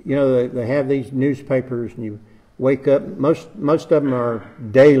 You know, they have these newspapers and you wake up. Most of them are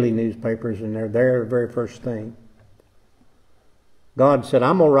daily newspapers and they're there the very first thing. God said,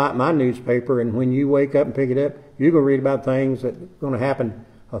 I'm going to write my newspaper, and when you wake up and pick it up, you're going to read about things that are going to happen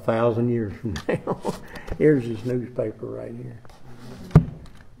 1,000 years from now. Here's his newspaper right here.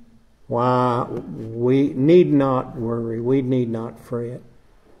 Why, we need not worry. We need not fret.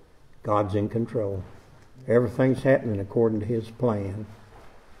 God's in control. Everything's happening according to His plan.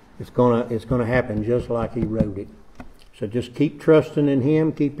 It's gonna happen just like He wrote it. So just keep trusting in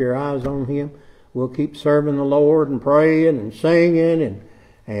Him. Keep your eyes on Him. We'll keep serving the Lord and praying and singing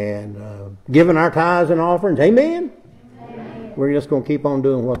and giving our tithes and offerings. Amen? Amen. We're just going to keep on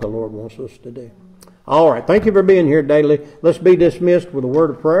doing what the Lord wants us to do. All right. Thank you for being here daily. Let's be dismissed with a word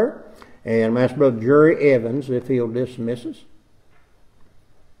of prayer. And I'm asking Brother Jerry Evans if he'll dismiss us.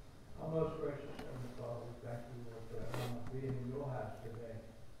 Our most gracious Heavenly Father, we thank you, Lord, for being in your house today.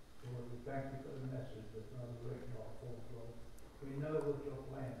 Lord, we thank you for the message that Brother Rick brought forth, Lord. We know what your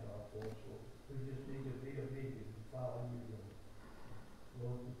plans are for us, Lord. We just need to be obedient and follow you, Lord.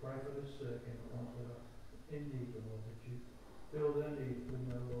 Lord, we pray for the sick and the ones that are in need, Lord, that you fill their needs. We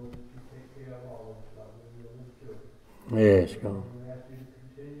know, Lord, that you take care of all of us, like we will with children. Yes, God. We ask you to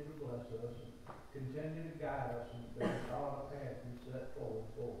continue to bless us and continue to guide us and bring us all the path you set forward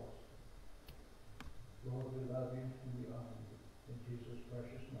for us. Lord, we love you and we honor you. In Jesus'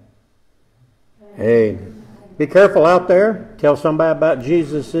 precious name. Hey, be careful out there. Tell somebody about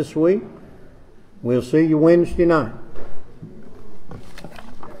Jesus this week. We'll see you Wednesday night.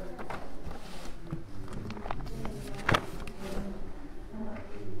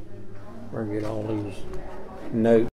 We're going to get all these notes.